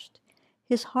refreshed.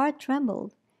 His heart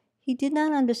trembled. He did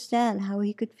not understand how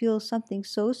he could feel something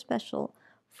so special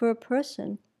for a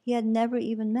person he had never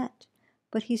even met,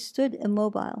 but he stood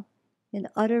immobile, in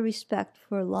utter respect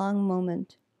for a long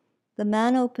moment. The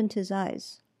man opened his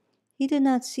eyes. He did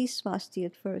not see Swasti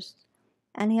at first,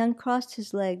 and he uncrossed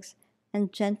his legs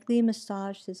and gently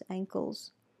massaged his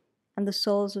ankles and the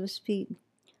soles of his feet.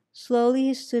 Slowly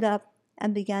he stood up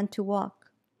and began to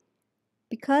walk.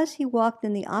 Because he walked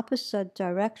in the opposite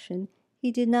direction,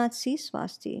 he did not see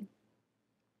Swasti.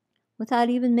 Without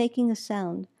even making a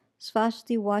sound,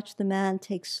 Swasti watched the man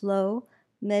take slow,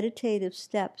 meditative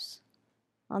steps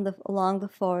along the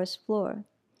forest floor.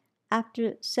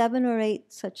 After 7 or 8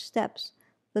 such steps,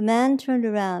 the man turned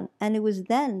around, and it was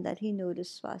then that he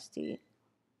noticed Swasti.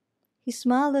 He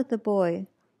smiled at the boy.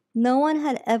 No one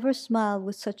had ever smiled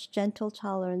with such gentle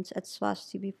tolerance at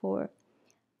Swasti before.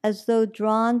 As though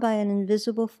drawn by an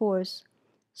invisible force,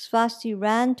 Swasti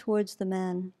ran towards the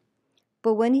man.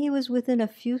 But when he was within a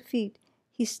few feet,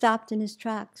 he stopped in his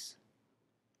tracks,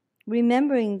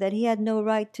 remembering that he had no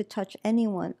right to touch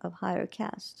anyone of higher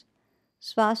caste.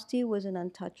 Swasti was an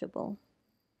untouchable.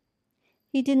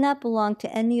 He did not belong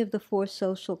to any of the 4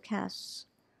 social castes.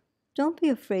 "Don't be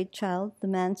afraid, child," the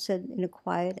man said in a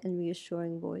quiet and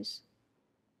reassuring voice.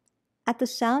 At the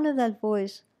sound of that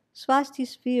voice,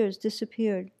 Swasti's fears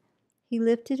disappeared. He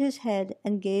lifted his head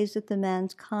and gazed at the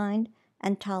man's kind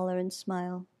and tolerant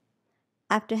smile.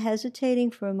 After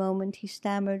hesitating for a moment, he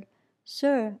stammered,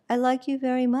 "Sir, I like you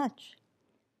very much."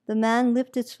 The man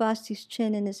lifted Swasti's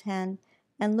chin in his hand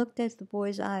and looked at the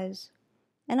boy's eyes.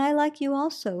 "And I like you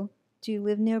also. Do you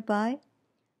live nearby?"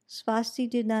 Swasti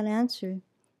did not answer.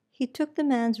 He took the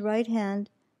man's right hand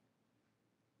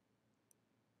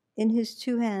in his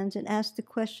 2 hands and asked the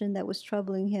question that was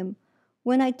troubling him.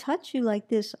 "When I touch you like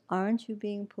this, aren't you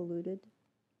being polluted?"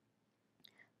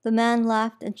 The man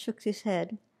laughed and shook his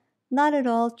head. "Not at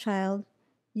all, child.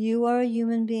 You are a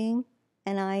human being,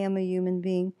 and I am a human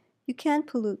being. You can't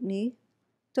pollute me.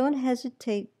 Don't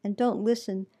hesitate and don't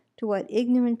listen to what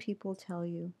ignorant people tell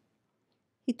you."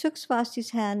 He took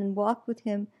Swasti's hand and walked with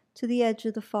him to the edge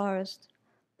of the forest.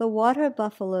 The water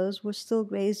buffaloes were still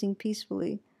grazing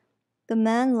peacefully. The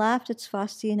man laughed at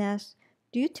Swasti and asked,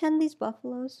 "Do you tend these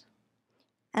buffaloes?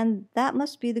 And that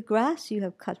must be the grass you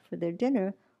have cut for their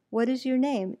dinner. What is your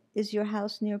name? Is your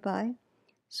house nearby?"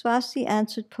 Swasti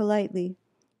answered politely,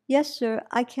 "Yes, sir,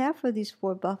 I care for these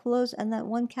 4 buffaloes and that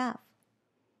 1 calf.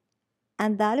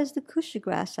 And that is the kusha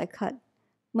grass I cut.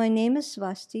 My name is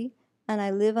Swasti, and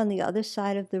I live on the other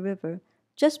side of the river,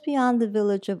 just beyond the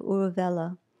village of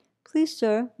Uruvela. Please,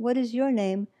 sir, what is your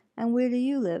name, and where do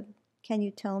you live? Can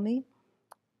you tell me?"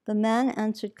 The man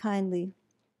answered kindly,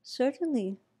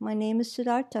 "Certainly, my name is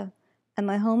Siddhartha, and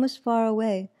my home is far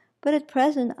away, but at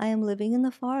present I am living in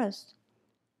the forest.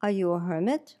 Are you a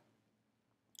hermit?"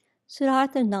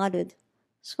 Siddhartha nodded.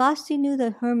 Swasti knew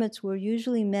that hermits were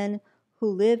usually men who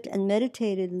lived and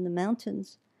meditated in the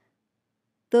mountains.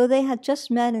 Though they had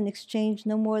just met and exchanged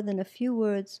no more than a few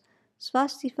words,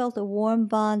 Swasti felt a warm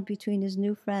bond between his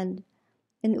new friend.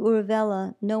 In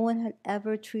Uruvela, no one had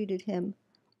ever treated him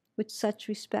with such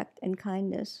respect and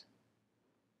kindness.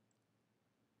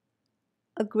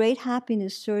 A great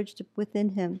happiness surged within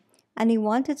him, and he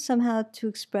wanted somehow to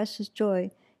express his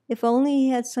joy. If only he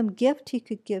had some gift he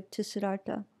could give to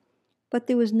Siddhartha. But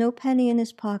there was no penny in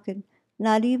his pocket,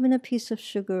 not even a piece of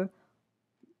sugar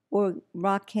or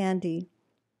rock candy.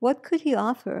 What could he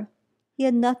offer? He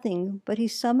had nothing, but he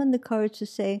summoned the courage to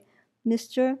say,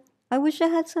 "Mister, I wish I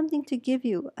had something to give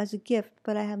you as a gift,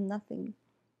 but I have nothing."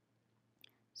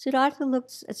 Siddhartha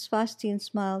looked at Swasti and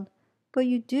smiled. "But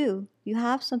you do. You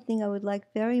have something I would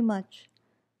like very much."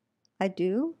 "I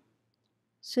do?"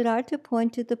 Siddhartha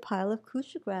pointed the pile of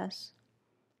kusha grass.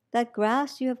 "That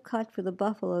grass you have cut for the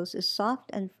buffaloes is soft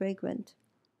and fragrant.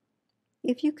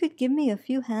 If you could give me a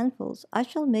few handfuls, I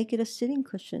shall make it a sitting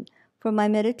cushion for my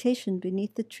meditation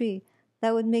beneath the tree.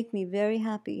 That would make me very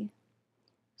happy."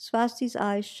 Swasti's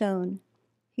eyes shone.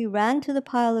 He ran to the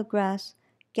pile of grass,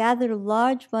 gathered a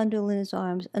large bundle in his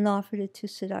arms, and offered it to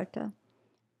Siddhartha.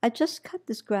 "I just cut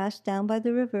this grass down by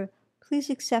the river.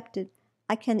 Please accept it.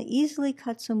 I can easily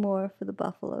cut some more for the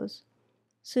buffaloes."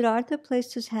 Siddhartha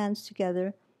placed his hands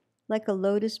together like a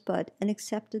lotus bud and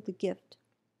accepted the gift.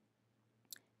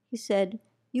 He said,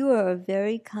 "You are a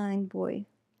very kind boy.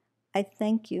 I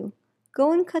thank you.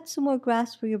 Go and cut some more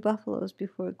grass for your buffaloes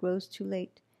before it grows too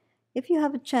late. If you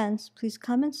have a chance, please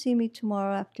come and see me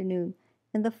tomorrow afternoon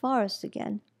in the forest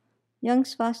again." Young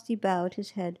Svasti bowed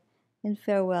his head in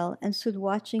farewell and stood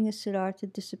watching as Siddhartha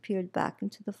disappeared back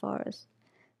into the forest.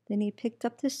 Then he picked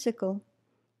up his sickle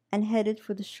and headed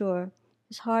for the shore,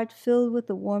 his heart filled with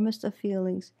the warmest of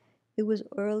feelings. It was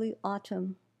early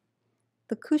autumn.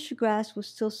 The kusha grass was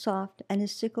still soft, and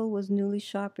his sickle was newly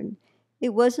sharpened.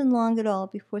 It wasn't long at all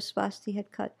before Svasti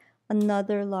had cut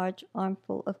another large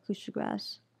armful of kusha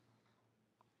grass.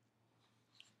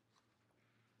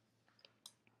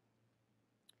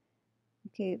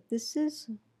 Okay, this is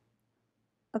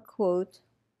a quote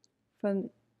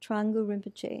from Trungpa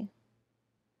Rinpoche.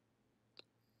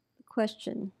 The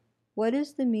question: what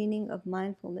is the meaning of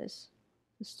mindfulness?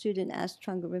 The student asked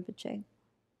Trungpa Rinpoche.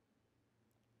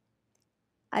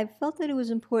 I felt that it was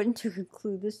important to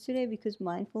conclude this today because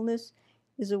mindfulness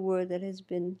is a word that has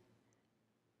been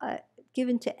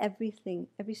given to everything,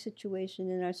 every situation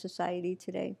in our society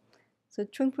today. So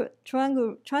Trungpa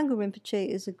Rinpoche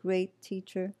is a great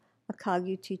teacher, a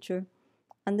Kagyu teacher,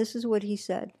 and this is what he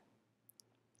said.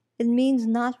 It means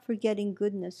not forgetting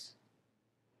goodness,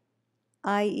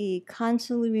 i.e.,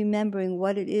 constantly remembering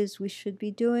what it is we should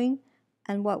be doing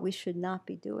and what we should not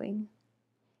be doing.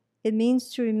 It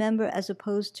means to remember as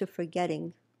opposed to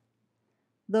forgetting.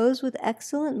 Those with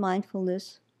excellent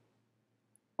mindfulness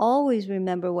always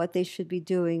remember what they should be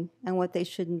doing and what they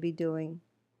shouldn't be doing.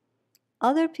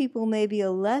 Other people may be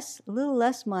a little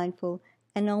less mindful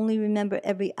and only remember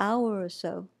every hour or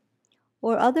so.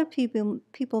 Or other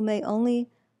people may only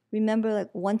remember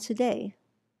like once a day.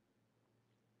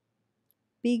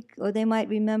 Or they might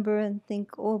remember and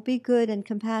think, oh, be good and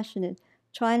compassionate.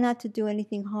 Try not to do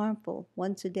anything harmful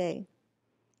once a day.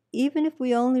 Even if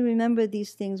we only remember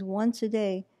these things once a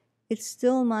day, it's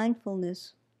still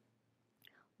mindfulness.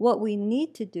 What we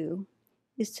need to do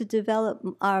is to develop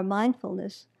our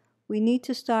mindfulness. We need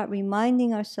to start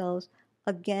reminding ourselves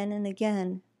again and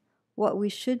again what we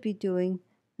should be doing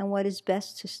and what is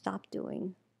best to stop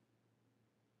doing.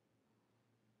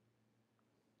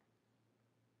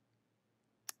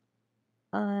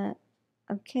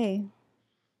 Okay,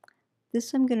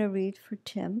 this I'm going to read for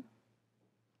Tim.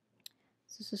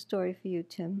 This is a story for you,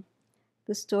 Tim.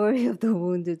 The story of the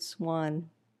wounded swan.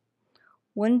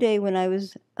 One day when I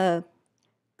was the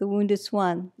wounded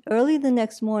swan, early the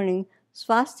next morning,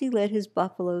 Svasti led his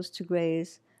buffaloes to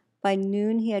graze. By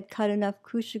noon, he had cut enough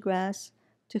kusha grass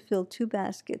to fill 2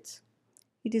 baskets.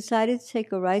 He decided to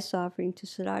take a rice offering to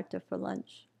Siddhartha for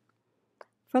lunch.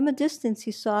 From a distance,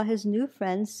 he saw his new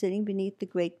friends sitting beneath the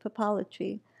great papala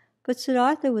tree, but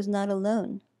Siddhartha was not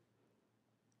alone.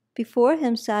 Before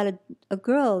him sat a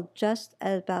girl just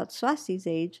about Swasti's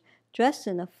age, dressed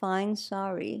in a fine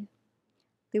sari.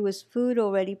 There was food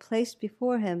already placed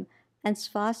before him, and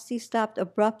Swasti stopped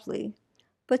abruptly.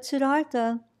 But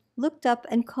Siddhartha looked up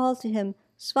and called to him,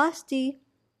 "Swasti!"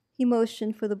 He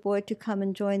motioned for the boy to come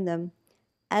and join them.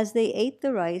 As they ate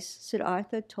the rice,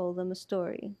 Siddhartha told them a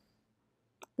story.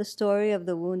 The story of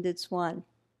the wounded swan.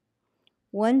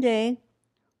 One day,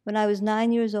 when I was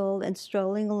 9 years old and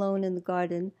strolling alone in the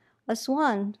garden, a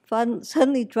swan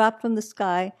suddenly dropped from the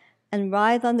sky and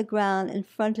writhed on the ground in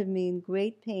front of me in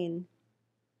great pain.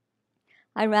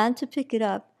 I ran to pick it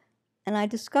up, and I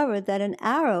discovered that an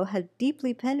arrow had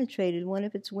deeply penetrated one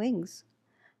of its wings.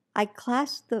 I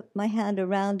clasped my hand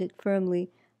around it firmly,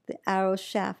 the arrow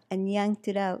shaft, and yanked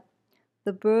it out.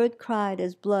 The bird cried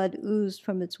as blood oozed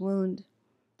from its wound.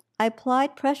 I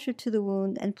applied pressure to the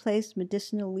wound and placed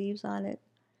medicinal leaves on it.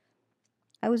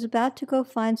 I was about to go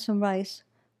find some rice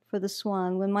for the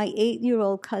swan when my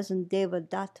 8-year-old cousin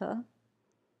Devadatta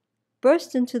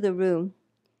burst into the room.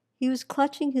 He was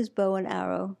clutching his bow and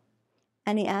arrow,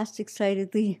 and he asked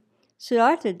excitedly,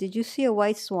 "Siddhartha, did you see a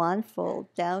white swan fall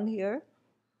down here?"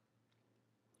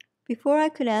 Before I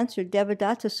could answer,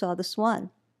 Devadatta saw the swan.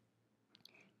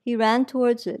 He ran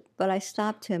towards it, but I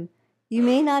stopped him. "You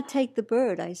may not take the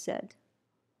bird," I said.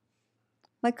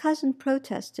 My cousin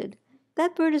protested.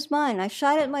 "That bird is mine. I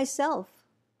shot it myself."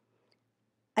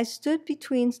 I stood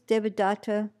between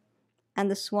Devadatta and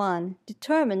the swan,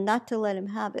 determined not to let him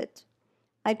have it.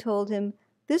 I told him,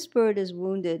 "This bird is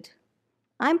wounded.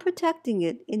 I'm protecting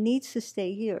it. It needs to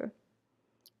stay here."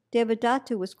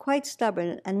 Devadatta was quite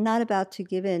stubborn and not about to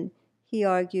give in. He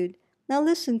argued, "Now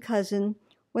listen, cousin.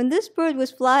 When this bird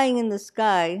was flying in the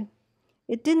sky,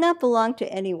 it did not belong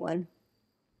to anyone.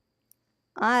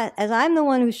 As I'm the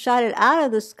one who shot it out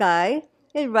of the sky,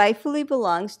 it rightfully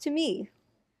belongs to me."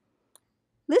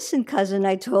 "Listen, cousin,"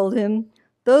 I told him.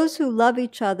 "Those who love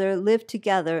each other live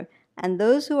together, and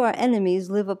those who are enemies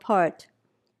live apart.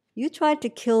 You tried to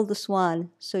kill the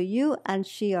swan, so you and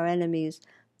she are enemies.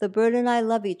 The bird and I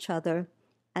love each other,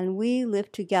 and we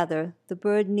live together. The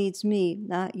bird needs me,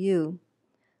 not you.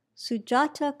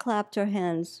 Sujata clapped her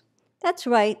hands. That's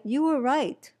right, you were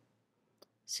right.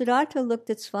 Siddhartha looked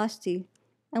at Swasti.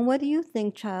 And what do you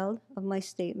think, child, of my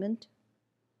statement?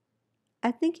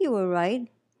 I think you were right,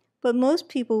 but most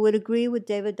people would agree with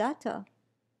Devadatta.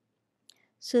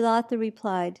 Siddhartha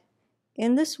replied,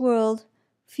 in this world,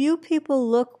 few people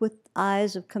look with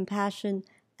eyes of compassion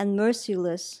and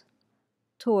merciless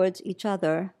towards each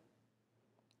other.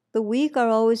 The weak are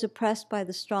always oppressed by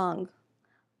the strong.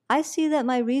 I see that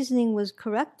my reasoning was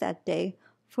correct that day,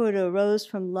 for it arose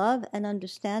from love and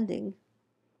understanding,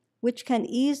 which can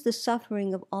ease the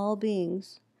suffering of all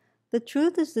beings. The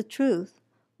truth is the truth,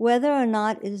 whether or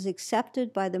not it is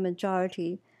accepted by the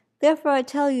majority. Therefore I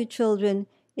tell you, children,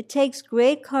 it takes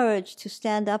great courage to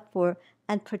stand up for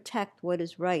and protect what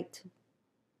is right.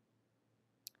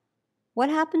 What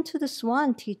happened to the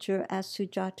swan, teacher? Asked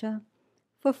Sujata.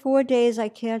 For 4 days I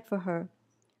cared for her.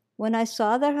 When I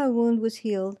saw that her wound was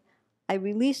healed, I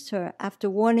released her after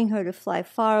warning her to fly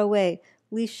far away,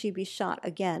 lest she be shot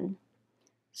again.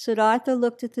 Siddhartha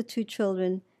looked at the two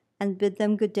children and bid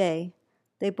them good day.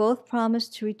 They both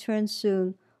promised to return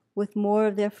soon with more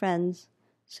of their friends.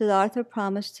 Siddhartha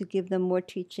promised to give them more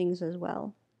teachings as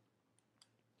well.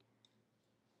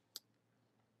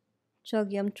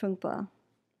 Chogyam Trungpa.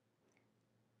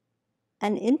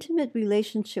 An intimate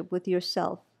relationship with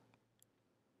yourself.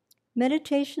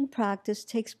 Meditation practice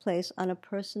takes place on a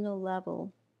personal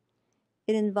level.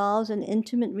 It involves an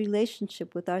intimate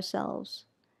relationship with ourselves.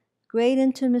 Great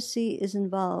intimacy is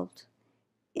involved.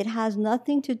 It has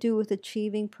nothing to do with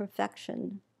achieving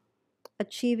perfection,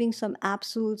 achieving some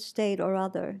absolute state or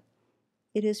other.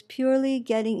 It is purely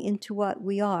getting into what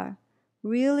we are,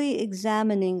 really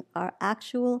examining our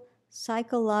actual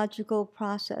psychological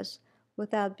process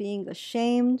without being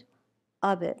ashamed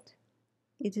of it.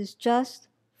 It is just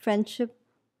friendship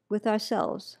with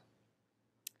ourselves.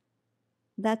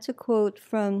 That's a quote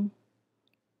from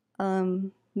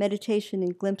Meditation in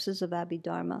Glimpses of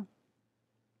Abhidharma.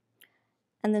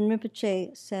 And then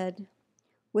Rinpoche said,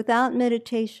 without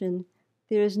meditation,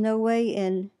 there is no way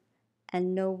in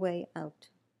and no way out.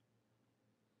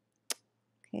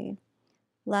 Okay,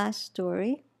 last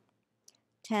story,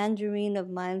 Tangerine of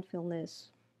Mindfulness.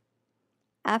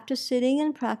 After sitting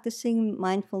and practicing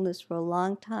mindfulness for a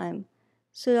long time,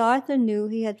 Siddhartha knew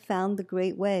he had found the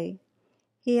great way.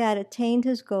 He had attained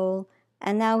his goal,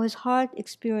 and now his heart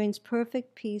experienced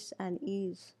perfect peace and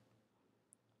ease.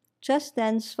 Just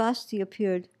then Swasti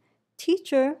appeared.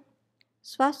 Teacher!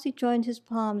 Swasti joined his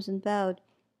palms and bowed.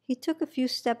 He took a few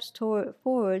steps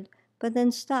forward, but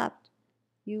then stopped.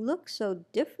 You look so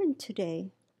different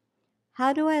today.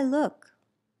 How do I look?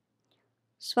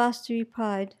 Swasti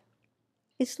replied,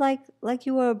 it's like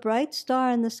you are a bright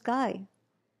star in the sky.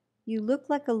 You look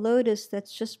like a lotus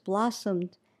that's just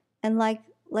blossomed, and like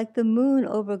the moon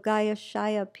over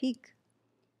Gayashaya Peak.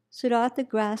 Siddhartha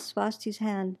grasped Swasti's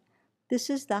hand. This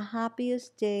is the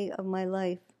happiest day of my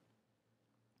life.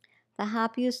 The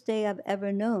happiest day I've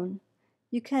ever known.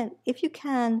 If you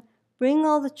can, bring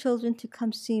all the children to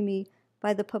come see me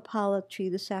by the papala tree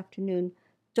this afternoon.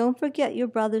 Don't forget your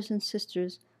brothers and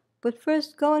sisters, but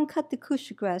first go and cut the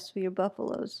kusha grass for your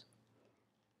buffaloes.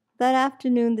 That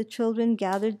afternoon the children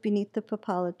gathered beneath the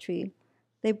papala tree.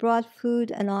 They brought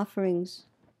food and offerings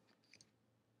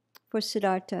for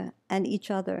Siddhartha and each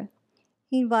other.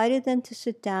 He invited them to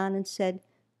sit down and said,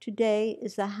 today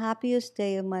is the happiest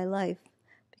day of my life,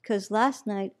 because last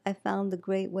night I found the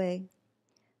great way.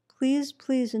 Please,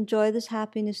 please enjoy this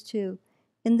happiness too.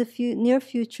 In the near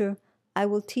future, I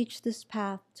will teach this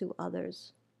path to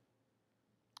others.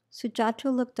 Sujata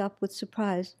looked up with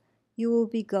surprise. You will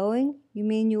be going? You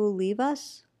mean you will leave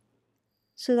us?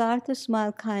 Siddhartha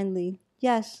smiled kindly.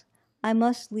 Yes, I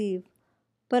must leave,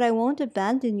 but I won't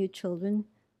abandon you, children.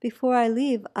 Before I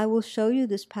leave, I will show you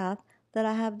this path that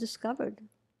I have discovered.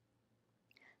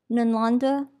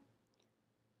 Nandabala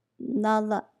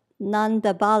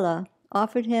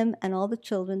offered him and all the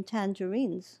children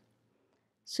tangerines.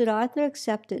 Siddhartha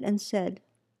accepted and said,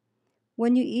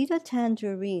 when you eat a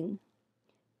tangerine,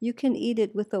 you can eat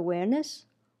it with awareness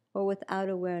or without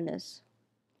awareness.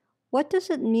 What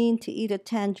does it mean to eat a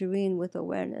tangerine with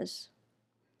awareness?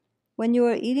 When you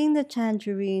are eating the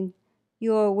tangerine,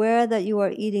 you are aware that you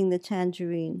are eating the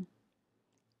tangerine.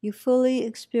 You fully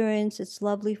experience its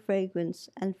lovely fragrance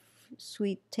and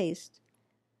sweet taste.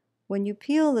 When you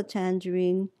peel the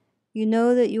tangerine, you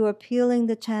know that you are peeling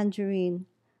the tangerine.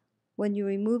 When you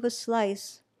remove a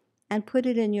slice and put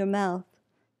it in your mouth,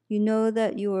 you know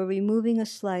that you are removing a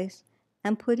slice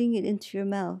and putting it into your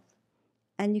mouth,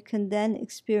 and you can then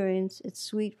experience its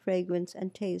sweet fragrance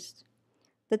and taste.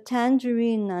 The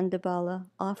tangerine Nandabala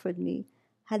offered me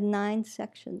had 9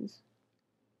 sections.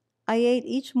 I ate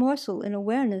each morsel in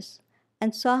awareness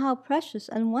and saw how precious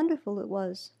and wonderful it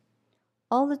was.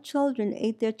 All the children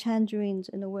ate their tangerines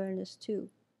in awareness too.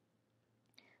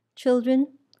 Children,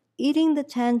 eating the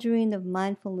tangerine of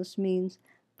mindfulness means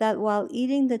that while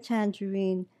eating the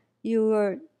tangerine, you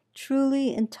are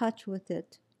truly in touch with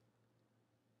it.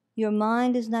 Your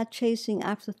mind is not chasing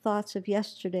after thoughts of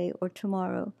yesterday or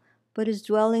tomorrow, but is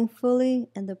dwelling fully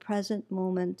in the present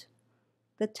moment.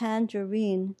 The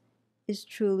tangerine is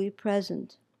truly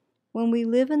present. When we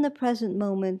live in the present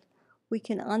moment, we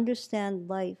can understand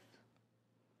life.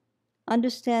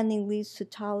 Understanding leads to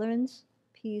tolerance,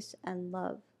 peace, and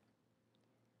love.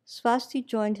 Swasti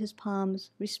joined his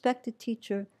palms. Respected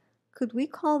teacher, could we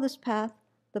call this path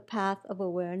the path of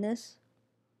awareness?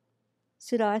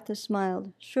 Siddhartha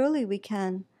smiled. Surely we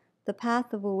can. The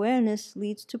path of awareness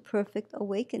leads to perfect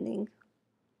awakening.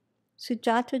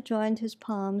 Sujata joined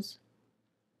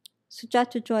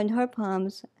her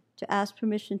palms to ask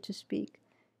permission to speak.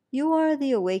 You are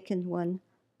the awakened one,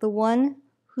 the one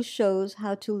who shows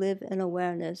how to live in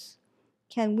awareness.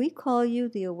 Can we call you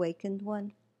the awakened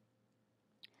one?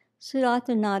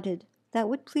 Siddhartha nodded. That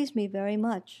would please me very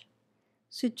much.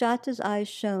 Sujata's eyes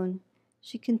shone.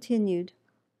 She continued,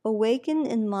 awaken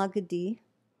in Magadhi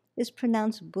is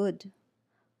pronounced Bud.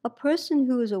 A person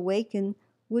who is awakened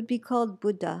would be called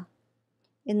Buddha.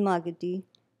 In Magadhi,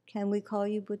 can we call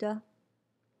you Buddha?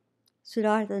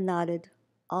 Siddhartha nodded.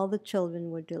 All the children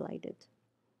were delighted.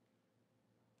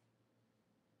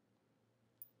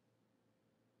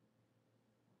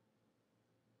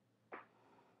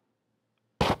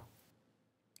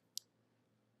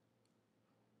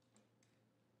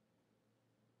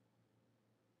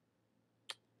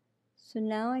 So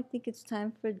now I think it's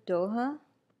time for doha.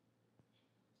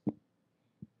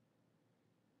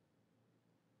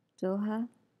 Doha.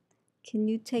 Can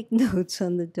you take notes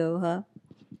on the doha?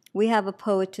 We have a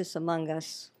poetess among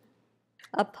us,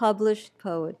 a published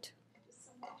poet.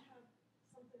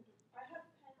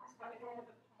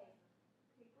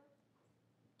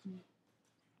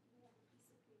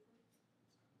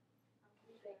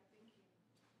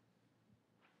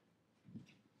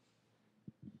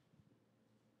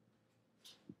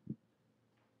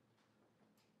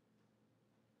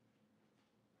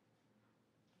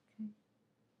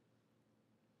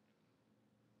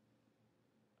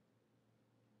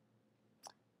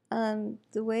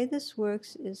 The way this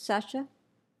works is, Sasha,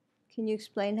 can you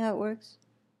explain how it works?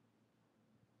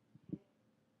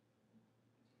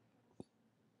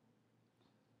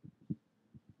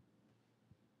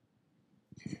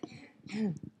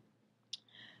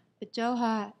 The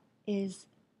doha is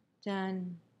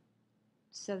done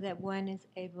so that one is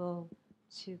able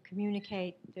to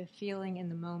communicate their feeling in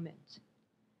the moment.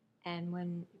 And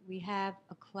when we have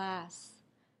a class,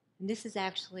 and this has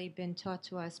actually been taught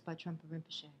to us by Trungpa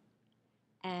Rinpoche,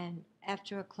 and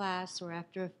after a class or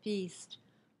after a feast,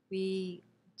 we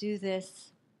do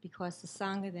this because the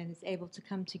Sangha then is able to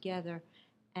come together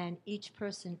and each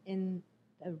person in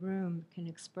a room can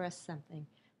express something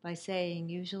by saying,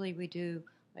 usually we do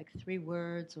like 3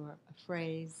 words or a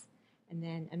phrase, and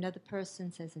then another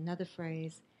person says another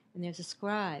phrase, and there's a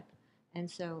scribe. And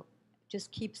so it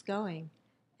just keeps going,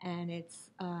 and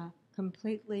it's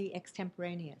completely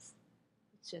extemporaneous.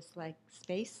 It's just like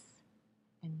space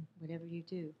and whatever you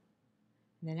do.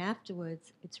 And then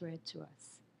afterwards, it's read to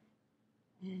us.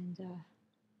 And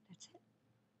that's it.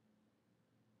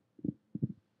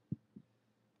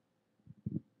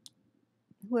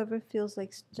 Whoever feels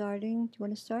like starting, do you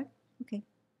want to start? Okay.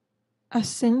 A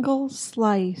single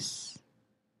slice.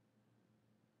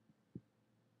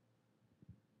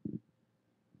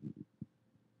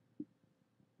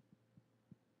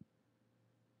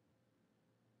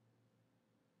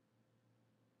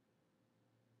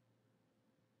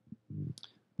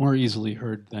 More easily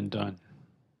heard than done.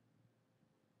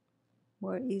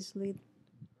 More easily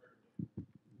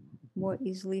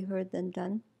heard than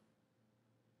done.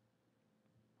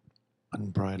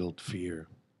 Unbridled fear.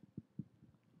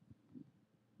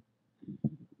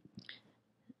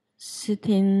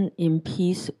 Sitting in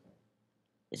peace,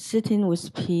 sitting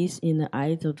with peace in the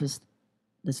eyes of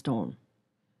the storm.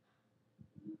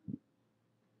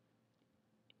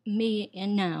 Me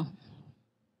and now.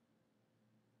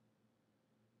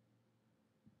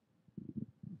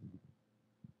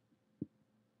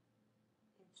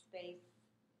 In space.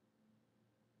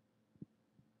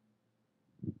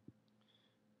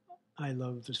 I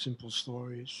love the simple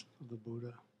stories of the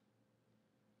Buddha.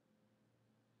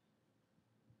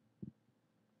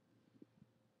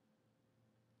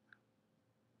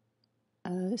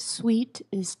 Sweet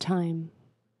is time.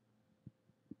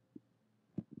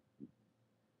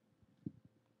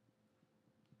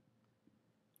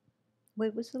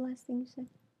 Wait, what's the last thing you said?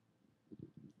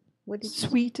 What did you say?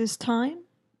 Sweet is time.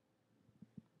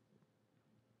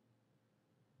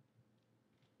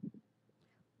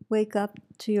 Wake up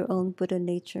to your own Buddha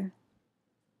nature.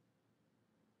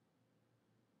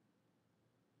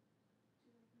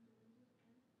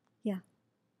 Yeah.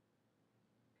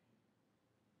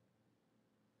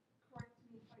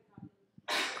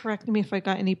 Correct me if I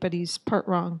got anybody's part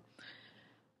wrong.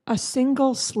 A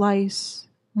single slice,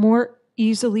 more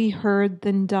easily heard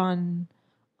than done,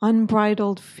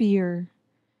 unbridled fear,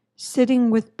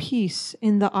 sitting with peace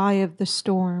in the eye of the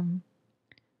storm.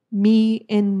 Me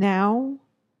in now,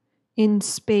 in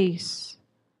space.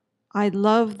 I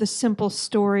love the simple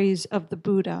stories of the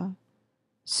Buddha.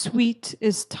 Sweet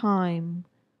is time.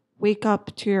 Wake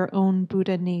up to your own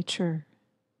Buddha nature.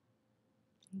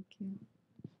 Thank you.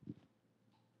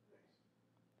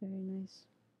 Very nice.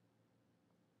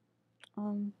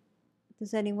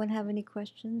 Does anyone have any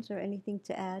questions or anything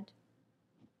to add?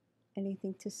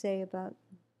 Anything to say about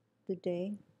the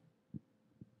day?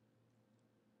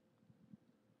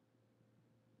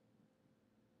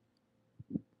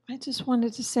 I just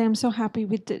wanted to say I'm so happy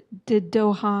we did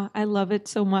Doha. I love it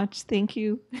so much. Thank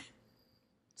you.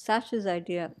 Sasha's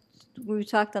idea. We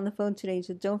talked on the phone today. He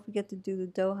said, don't forget to do the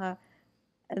doha.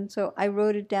 And so I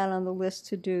wrote it down on the list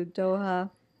to do doha.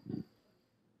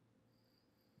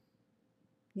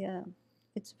 Yeah.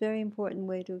 It's a very important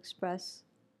way to express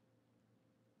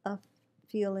a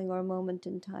feeling or a moment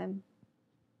in time.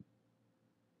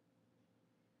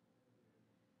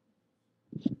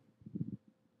 It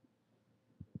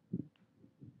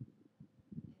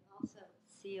also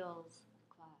seals the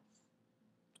class.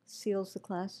 Seals the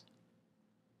class.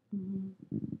 Mm-hmm.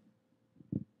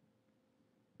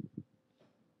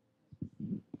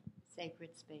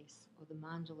 Sacred space, or the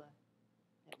mandala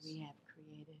that we have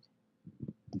created.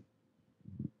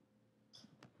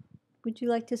 Would you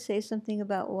like to say something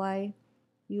about why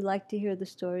you like to hear the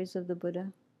stories of the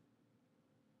Buddha?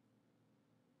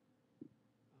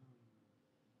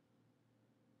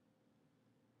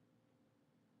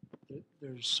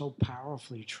 They're so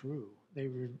powerfully true. They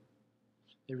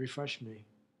refresh me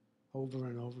over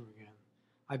and over again.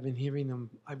 I've been hearing them.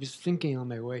 I was thinking on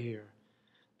my way here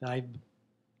that I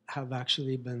have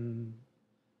actually been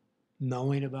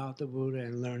knowing about the Buddha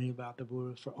and learning about the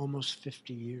Buddha for almost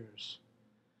 50 years.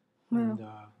 Wow. And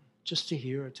just to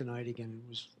hear it tonight again, it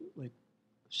was like,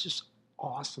 it's just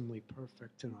awesomely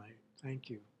perfect tonight. Thank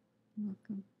you. You're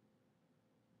welcome.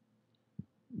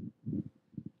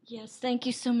 Yes, thank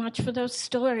you so much for those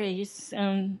stories.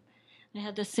 I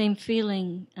had the same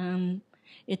feeling.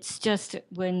 It's just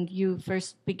when you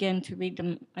first began to read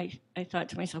them, I thought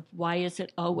to myself, why is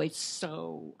it always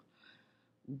so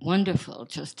wonderful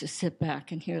just to sit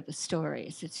back and hear the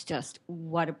stories? It's just,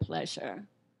 what a pleasure.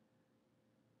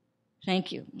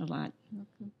 Thank you a lot.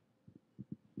 Welcome.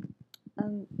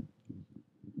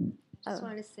 I just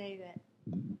want to say that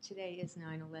today is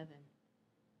 9/11,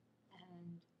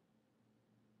 and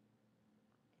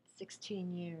it's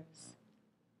 16 years.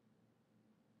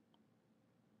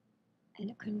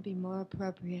 And it couldn't be more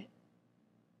appropriate.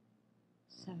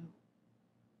 So,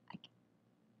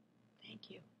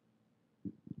 thank you.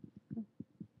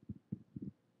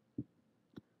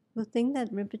 The thing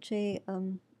that Rinpoche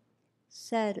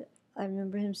said, I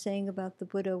remember him saying about the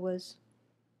Buddha was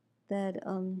that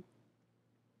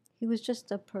he was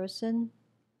just a person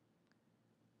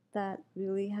that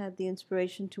really had the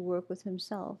inspiration to work with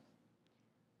himself.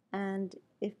 And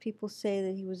if people say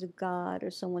that he was a god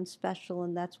or someone special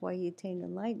and that's why he attained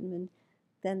enlightenment,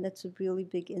 then that's a really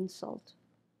big insult.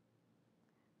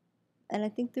 And I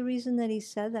think the reason that he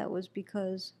said that was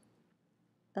because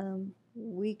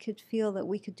we could feel that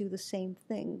we could do the same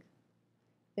thing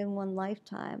in one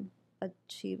lifetime,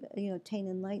 achieve, attain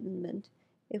enlightenment,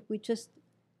 if we just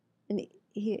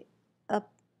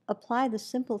apply the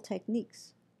simple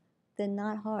techniques. They're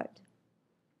not hard.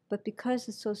 But because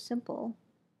it's so simple,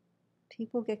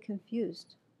 people get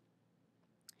confused.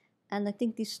 And I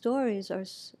think these stories are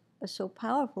so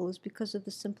powerful is because of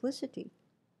the simplicity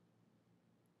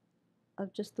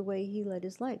of just the way he led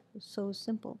his life. It was so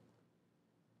simple.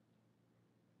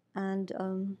 And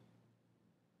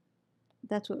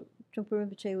that's what Trungpa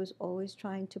Rinpoche was always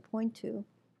trying to point to,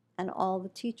 and all the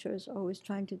teachers are always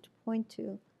trying to point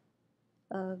to,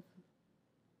 of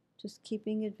just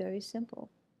keeping it very simple.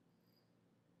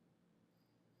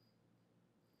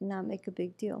 Not make a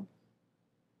big deal.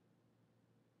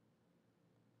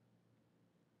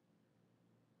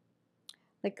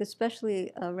 like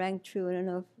especially rang true. I don't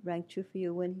know if rang true for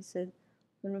you when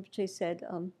Rinpoche said,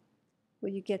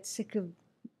 "Well, you get sick of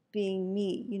being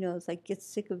me." It's like get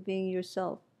sick of being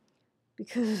yourself,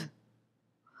 because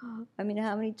I mean,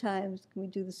 how many times can we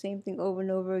do the same thing over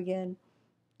and over again,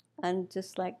 and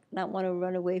just like not want to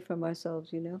run away from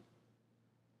ourselves,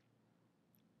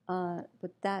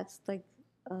 But that's like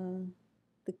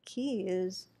the key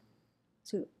is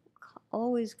to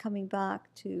always coming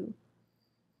back to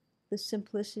the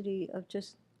simplicity of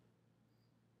just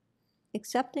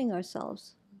accepting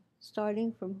ourselves,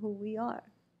 starting from who we are,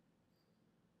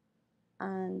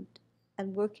 and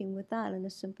working with that in a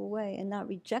simple way, and not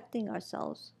rejecting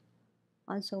ourselves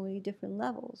on so many different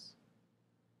levels.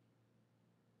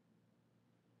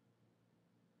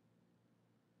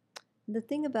 The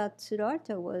thing about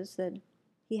Siddhartha was that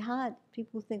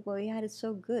people think, well, he had it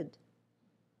so good.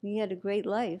 He had a great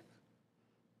life.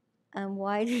 And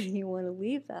why did he want to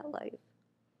leave that life?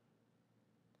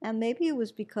 And maybe it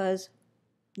was because,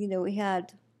 he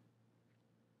had,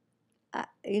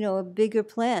 a bigger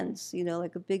plans,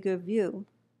 like a bigger view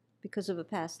because of a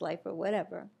past life or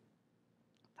whatever.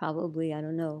 Probably, I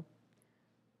don't know.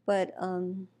 But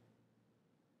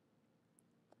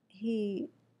he,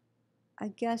 I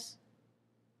guess,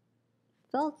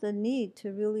 felt the need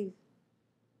to really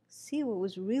see what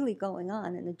was really going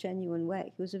on in a genuine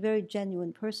way. He was a very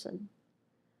genuine person.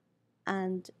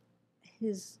 And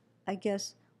I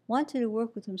guess, wanted to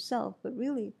work with himself, but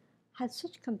really had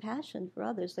such compassion for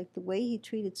others, like the way he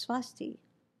treated Swasti.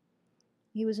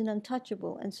 He was an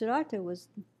untouchable. And Siddhartha was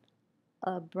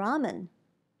a Brahmin.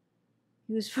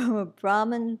 He was from a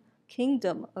Brahmin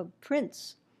kingdom, a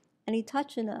prince. And he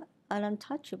touched an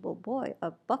untouchable boy,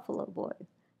 a buffalo boy,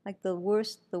 like the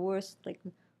worst, like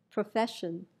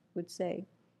profession would say,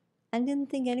 and didn't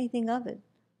think anything of it.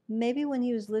 Maybe when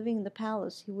he was living in the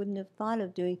palace, he wouldn't have thought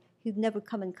of he'd never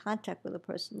come in contact with a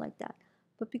person like that.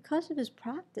 But because of his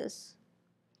practice,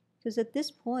 because at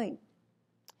this point,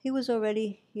 he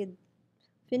had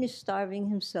finished starving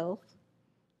himself,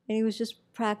 and he was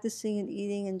just practicing and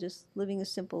eating and just living a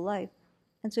simple life.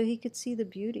 And so he could see the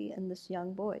beauty in this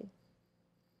young boy.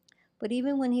 But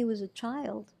even when he was a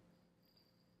child,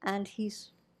 and he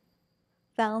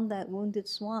found that wounded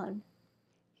swan,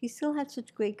 he still had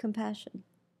such great compassion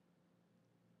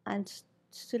and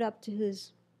stood up to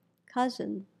his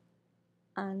cousin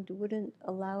and wouldn't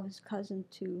allow his cousin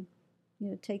to,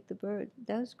 take the bird.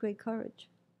 That was great courage.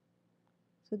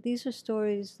 So these are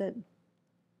stories that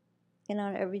in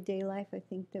our everyday life, I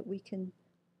think that we can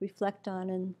reflect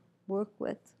on and work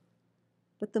with.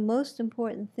 But the most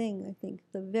important thing, I think,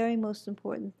 the very most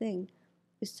important thing,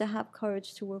 is to have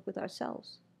courage to work with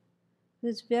ourselves.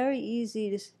 It's very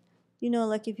easy to,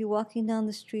 like if you're walking down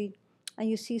the street and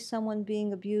you see someone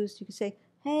being abused, you can say,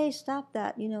 hey, stop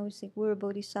that. You think we're a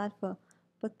bodhisattva.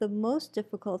 But the most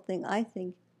difficult thing, I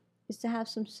think, is to have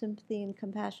some sympathy and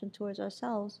compassion towards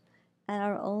ourselves and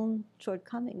our own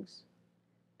shortcomings.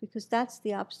 Because that's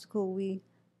the obstacle we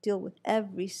deal with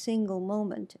every single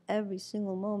moment.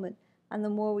 And the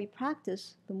more we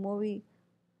practice, the more we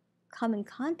come in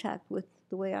contact with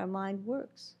the way our mind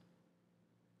works.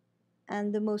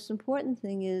 And the most important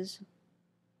thing is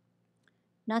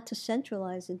not to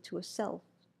centralize into a self,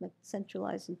 like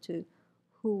centralize into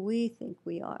who we think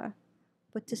we are,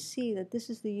 but to see that this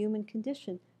is the human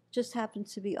condition. It just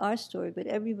happens to be our story, but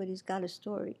everybody's got a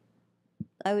story.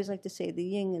 I always like to say the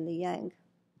yin and the yang.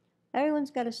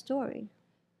 Everyone's got a story.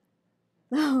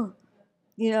 So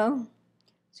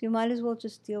you might as well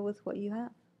just deal with what you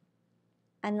have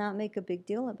and not make a big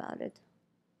deal about it.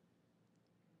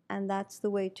 And that's the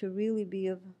way to really be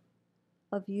of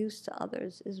use to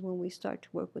others, is when we start to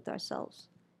work with ourselves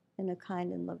in a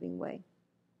kind and loving way.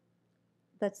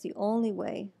 That's the only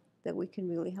way that we can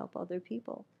really help other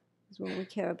people, is when we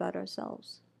care about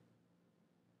ourselves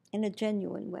in a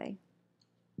genuine way.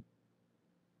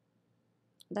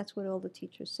 That's what all the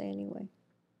teachers say anyway.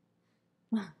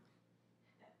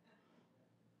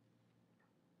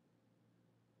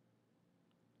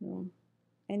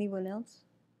 Anyone else?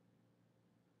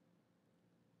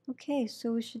 Okay,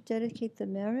 so we should dedicate the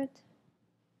merit.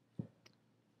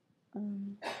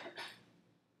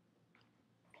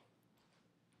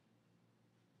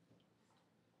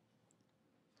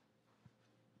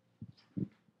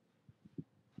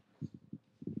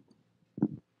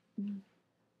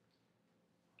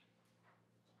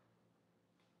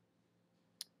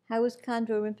 How was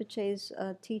Khandro Rinpoche's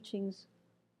teachings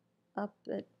up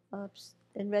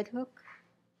in Red Hook?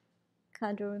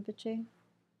 Khandro Rinpoche?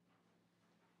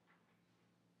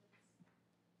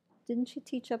 Didn't she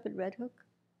teach up at Red Hook?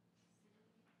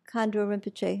 Khandro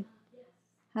Rinpoche.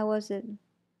 How was it?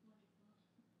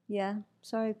 Yeah,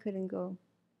 sorry I couldn't go.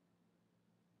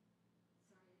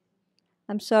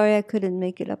 I'm sorry I couldn't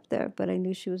make it up there, but I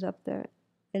knew she was up there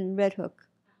in Red Hook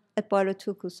at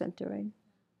Bartotuku Center, right?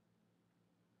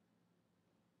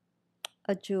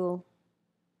 A jewel.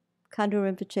 Khandro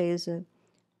Rinpoche is a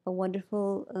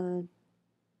wonderful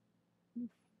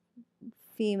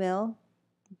female,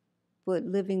 but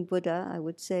living Buddha, I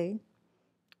would say,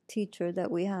 teacher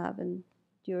that we have, and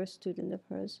you're a student of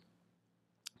hers.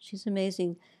 She's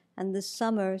amazing. And this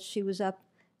summer, she was up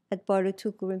at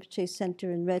Bartotuku Rinpoche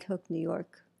Center in Red Hook, New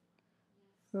York,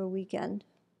 for a weekend.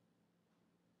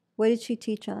 What did she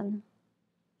teach on?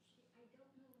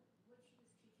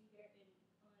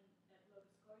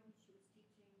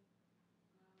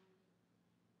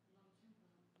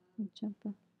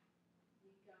 Champa.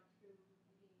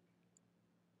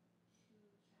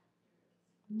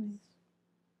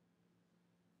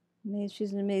 Nice.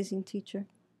 She's an amazing teacher.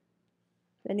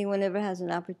 If anyone ever has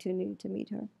an opportunity to meet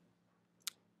her.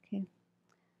 Okay.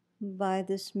 By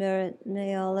this merit,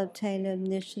 may all obtain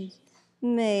omniscience.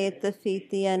 May it defeat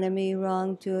the enemy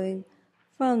wrongdoing.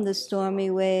 From the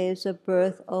stormy waves of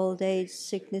birth, old age,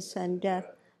 sickness, and death,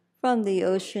 from the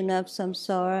ocean of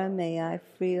samsara, may I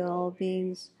free all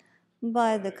beings.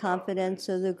 By the confidence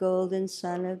of the golden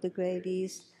sun of the great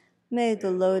East, may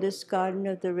the lotus garden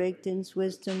of the Rigdon's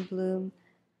wisdom bloom.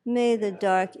 May the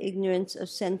dark ignorance of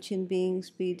sentient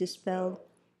beings be dispelled.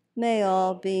 May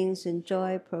all beings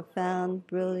enjoy profound,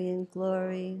 brilliant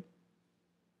glory.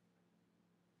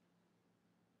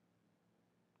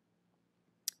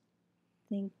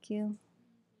 Thank you.